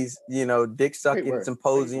these, dick sucking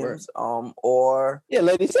symposiums, or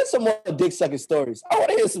ladies, send some more dick sucking stories. I want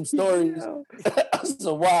to hear some stories.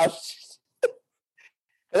 Some wild shit.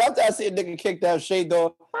 And after I see a nigga kick down shade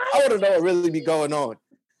door, I want to know what really be going on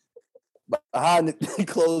behind the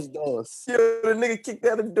closed doors. Yo, the nigga kicked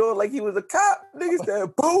down the door like he was a cop. Nigga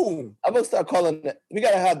said, "Boom!" I'm gonna start calling it. We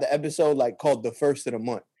gotta have the episode called the first of the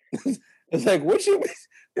month. It's like, what you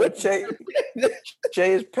Che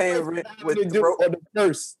is paying rent with throat.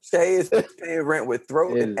 Che is paying rent with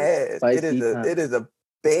throat and ass. It is a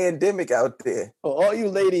pandemic out there. For all you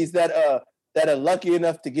ladies that are lucky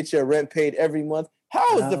enough to get your rent paid every month,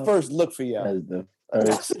 how is the first look for y'all? How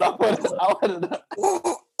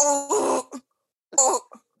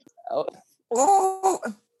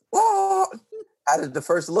did the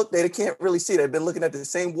first look? They can't really see. They've been looking at the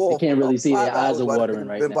same wall. They can't really see. Their eyes are watering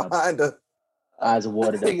right now. Behind her. Eyes are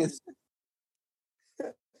watered up.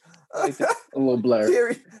 A little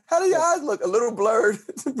blurred. How do your eyes look? A little blurred.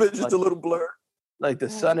 Just a little blurred. Like the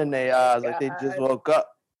sun in their eyes, like they just woke up.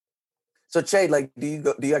 So Che,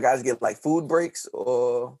 do you guys get food breaks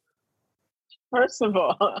or? First of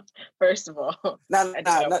all, never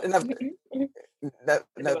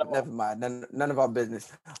mind. None of our business.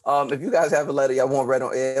 If you guys have a letter y'all want read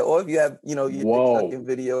on air, or if you have, your dick-sucking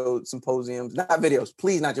video symposiums, not videos,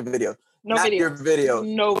 please, not your videos. Your videos.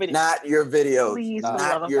 No videos. Not your videos. Please,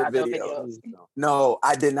 not your videos. No,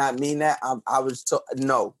 I did not mean that.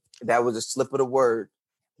 No, that was a slip of the word.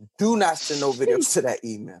 Do not send no videos to that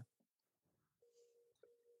email.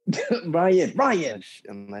 Ryan.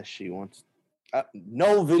 Unless she wants.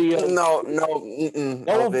 No videos. No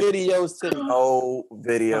videos to no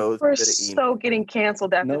videos. We're to the so getting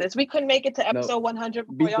canceled after this. We couldn't make it to episode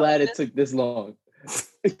 100. Be glad it took this long.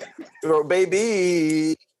 Throw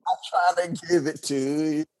baby, I'm trying to give it to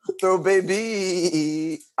you. Throw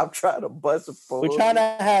baby, I'm trying to bust a phone. We're trying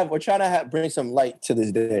to bring some light to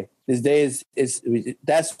this day. This day is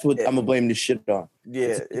that's what I'm gonna blame this shit on.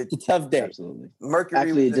 Yeah, it's a tough day. Absolutely. Mercury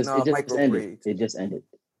Actually, was in ended. It just ended.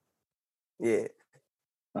 Yeah.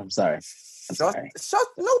 I'm sorry. Shut.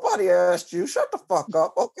 Nobody asked you. Shut the fuck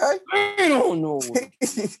up, okay? I don't know.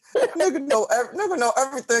 nigga know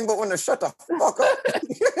everything, but when to shut the fuck up.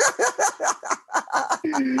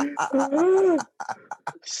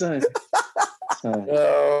 Son.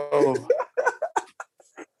 Oh.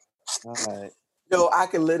 All right. Yo, I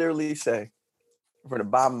can literally say, from the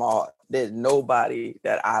bottom of my heart, there's nobody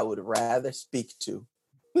that I would rather speak to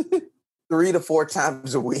 3 to 4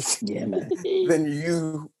 times a week. Yeah, man. Than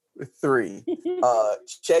you 3.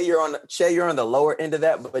 Che, you're on the lower end of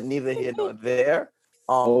that, but neither here nor there.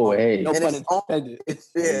 Hey. No pun intended. It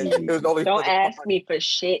was only don't ask me for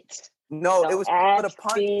shit. No, don't it was for the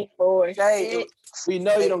pun. For Jay, we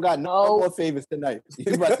know you don't got no more favors tonight.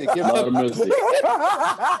 You about to give up.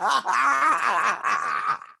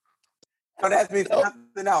 Don't ask me for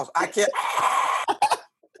nothing else. I can't.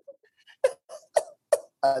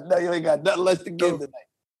 I know you ain't got nothing less to give tonight.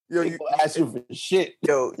 Yo, you ask you for shit.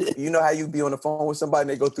 Yo, you know how you be on the phone with somebody and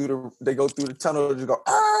they go through the tunnel and just go,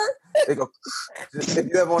 they go, if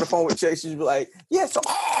you ever on the phone with Chase, she'd be like, yeah, so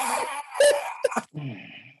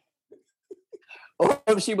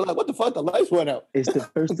or she'd be like, what the fuck? The lights went out. It's the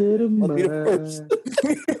first of the month. Be the first.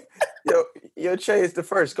 Yo, Che is the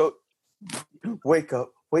first. Go, wake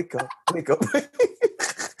up.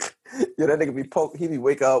 Yo, that nigga be poke. He be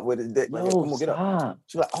wake up with his dick. Like, come on, get up.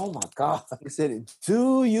 She's like, oh my God. He said,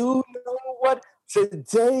 do you know what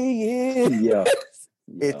today is? Yeah.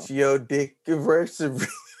 It's your dick anniversary.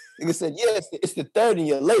 Nigga said, yes, it's the 3rd and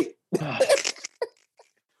you're late.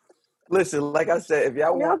 Listen, like I said, if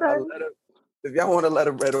y'all want a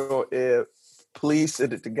letter read on air, please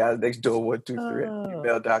send it to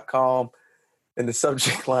guysnextdoor123@gmail.com. In the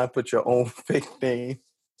subject line, put your own fake name.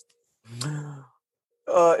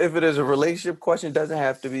 If it is a relationship question, it doesn't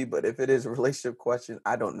have to be, but if it is a relationship question,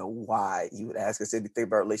 I don't know why you would ask us anything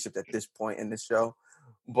about relationships at this point in the show.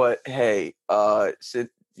 But hey, should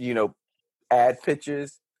add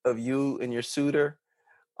pictures of you and your suitor,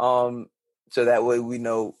 so that way we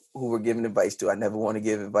know who we're giving advice to. I never want to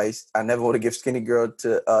give advice. I never want to give skinny girl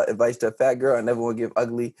advice to a fat girl. I never want to give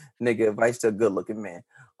ugly nigga advice to a good looking man.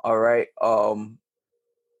 All right.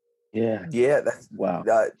 Yeah. That's wow.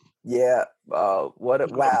 What a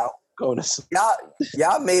wow.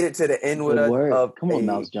 Y'all made it to the end with us of Come on,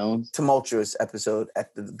 Mouse Jones. Tumultuous episode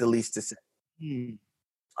at the least to say. We've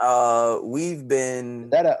been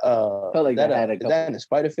is that in the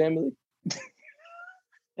Spider Family?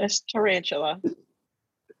 That's Tarantula.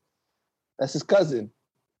 That's his cousin.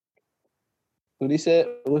 What he said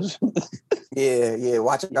was yeah.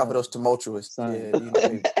 Watch out for those tumultuous. Yeah,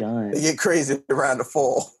 they get crazy around the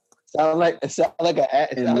fall. Sound like a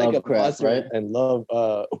Lovecraft, right? And love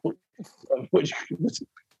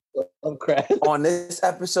Lovecraft. On this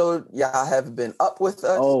episode, y'all have been up with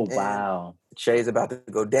us. Oh wow. Shay's about to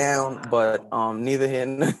go down, but neither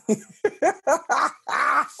here.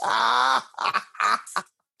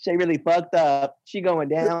 Shay really fucked up. She going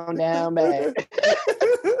down bad. She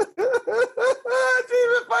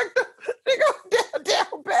even fucked up. She going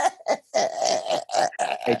down bad.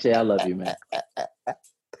 Hey Shay, I love you, man.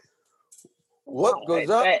 What goes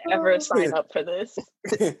up? I ever sign up for this?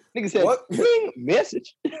 Nigga said, what?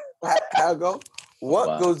 Message. How go?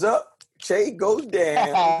 What goes up? Che goes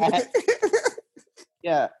down.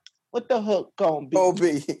 Yeah. What the hook gonna be?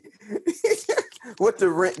 What the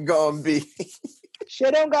rent gonna be?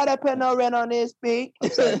 Shit don't gotta put no rent on this, B. I'm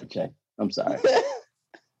sorry, Che. I'm sorry.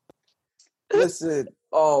 Listen,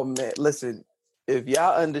 if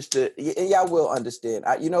y'all understood, and y'all will understand,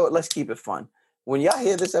 you know what? Let's keep it fun. When y'all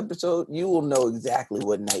hear this episode, you will know exactly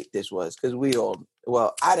what night this was, because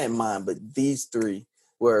I didn't mind, but these 3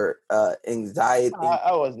 were anxiety.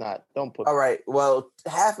 I was not. Don't put. All right. Well,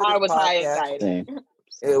 half of the I was podcast, high anxiety.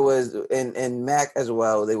 It was, and Mac as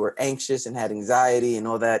well. They were anxious and had anxiety and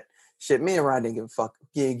all that shit. Me and Ryan didn't give a fuck.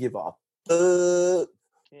 Didn't give a fuck.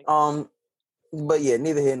 But yeah,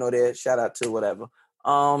 neither here nor there. Shout out to whatever.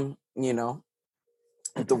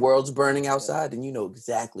 If the world's burning outside, then you know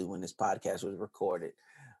exactly when this podcast was recorded.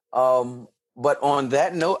 But on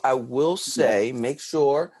that note, I will say, make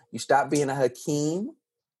sure you stop being a Hakeem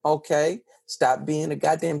Okay. Stop being a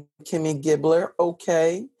goddamn Kimmy Gibbler.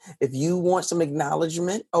 Okay. If you want some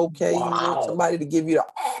acknowledgement, okay, you want somebody to give you the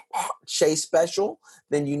Shay special,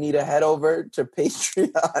 then you need to head over to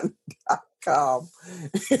patreon.com.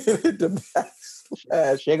 The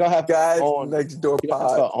best. She gonna have Guys own, Next Door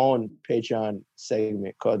pod. her own Patreon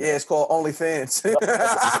segment called it's called OnlyFans.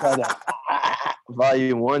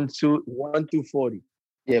 Volume 1 through 40.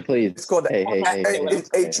 Yeah, please. It's called hey, it's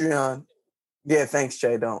Patreon. Yeah, thanks,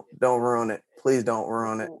 Jay. Don't ruin it. Please don't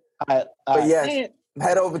ruin it. But yes,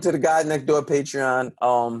 head over to the Guys Next Door Patreon.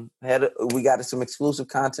 We got some exclusive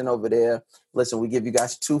content over there. Listen, we give you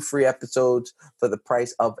guys 2 free episodes for the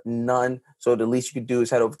price of none. So the least you can do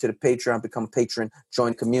is head over to the Patreon, become a patron,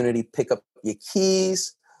 join the community, pick up your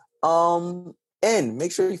keys. And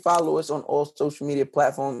make sure you follow us on all social media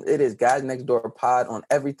platforms. It is Guys Next Door Pod on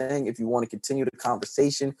everything. If you want to continue the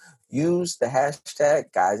conversation, use the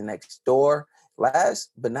hashtag Guys Next Door.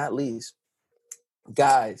 Last but not least,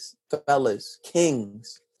 guys, fellas,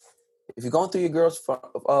 kings, if you're going through your girl's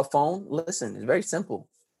phone, listen, it's very simple.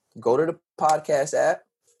 Go to the podcast app,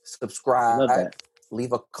 subscribe,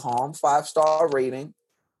 leave a calm 5-star rating,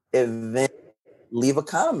 and then leave a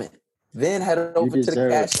comment. Then head over to the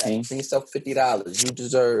cash app, send yourself $50. You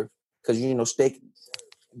deserve, because steak.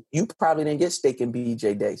 You probably didn't get steak and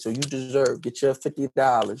BJ Day, so you deserve. Get your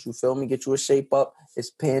 $50. You feel me? Get you a shape up. It's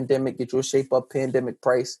pandemic. Get you a shape up pandemic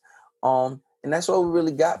price. And that's what we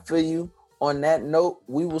really got for you. On that note,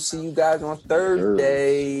 we will see you guys on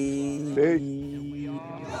Thursday.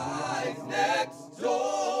 Guys Next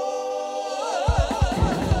Door.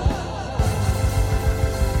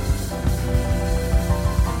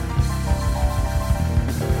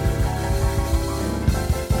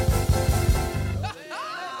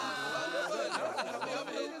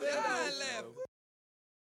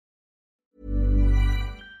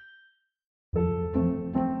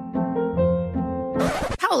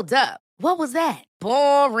 Hold up. What was that?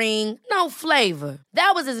 Boring. No flavor.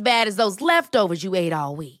 That was as bad as those leftovers you ate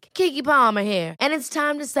all week. Keke Palmer here, and it's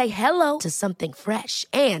time to say hello to something fresh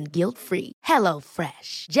and guilt-free. Hello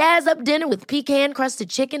Fresh. Jazz up dinner with pecan-crusted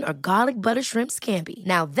chicken or garlic butter shrimp scampi.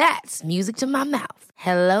 Now that's music to my mouth.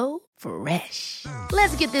 Hello Fresh.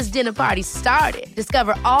 Let's get this dinner party started.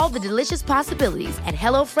 Discover all the delicious possibilities at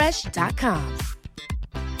HelloFresh.com.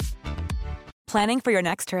 Planning for your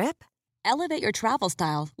next trip? Elevate your travel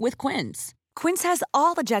style with Quince. Quince has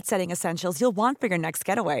all the jet-setting essentials you'll want for your next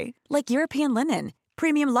getaway, like European linen,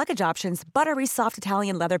 premium luggage options, buttery soft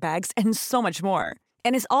Italian leather bags, and so much more.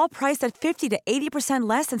 And is all priced at 50 to 80%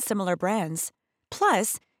 less than similar brands.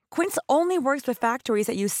 Plus, Quince only works with factories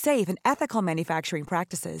that use safe and ethical manufacturing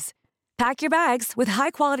practices. Pack your bags with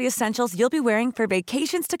high-quality essentials you'll be wearing for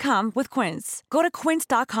vacations to come with Quince. Go to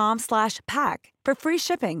quince.com/pack for free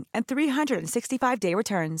shipping and 365-day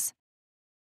returns.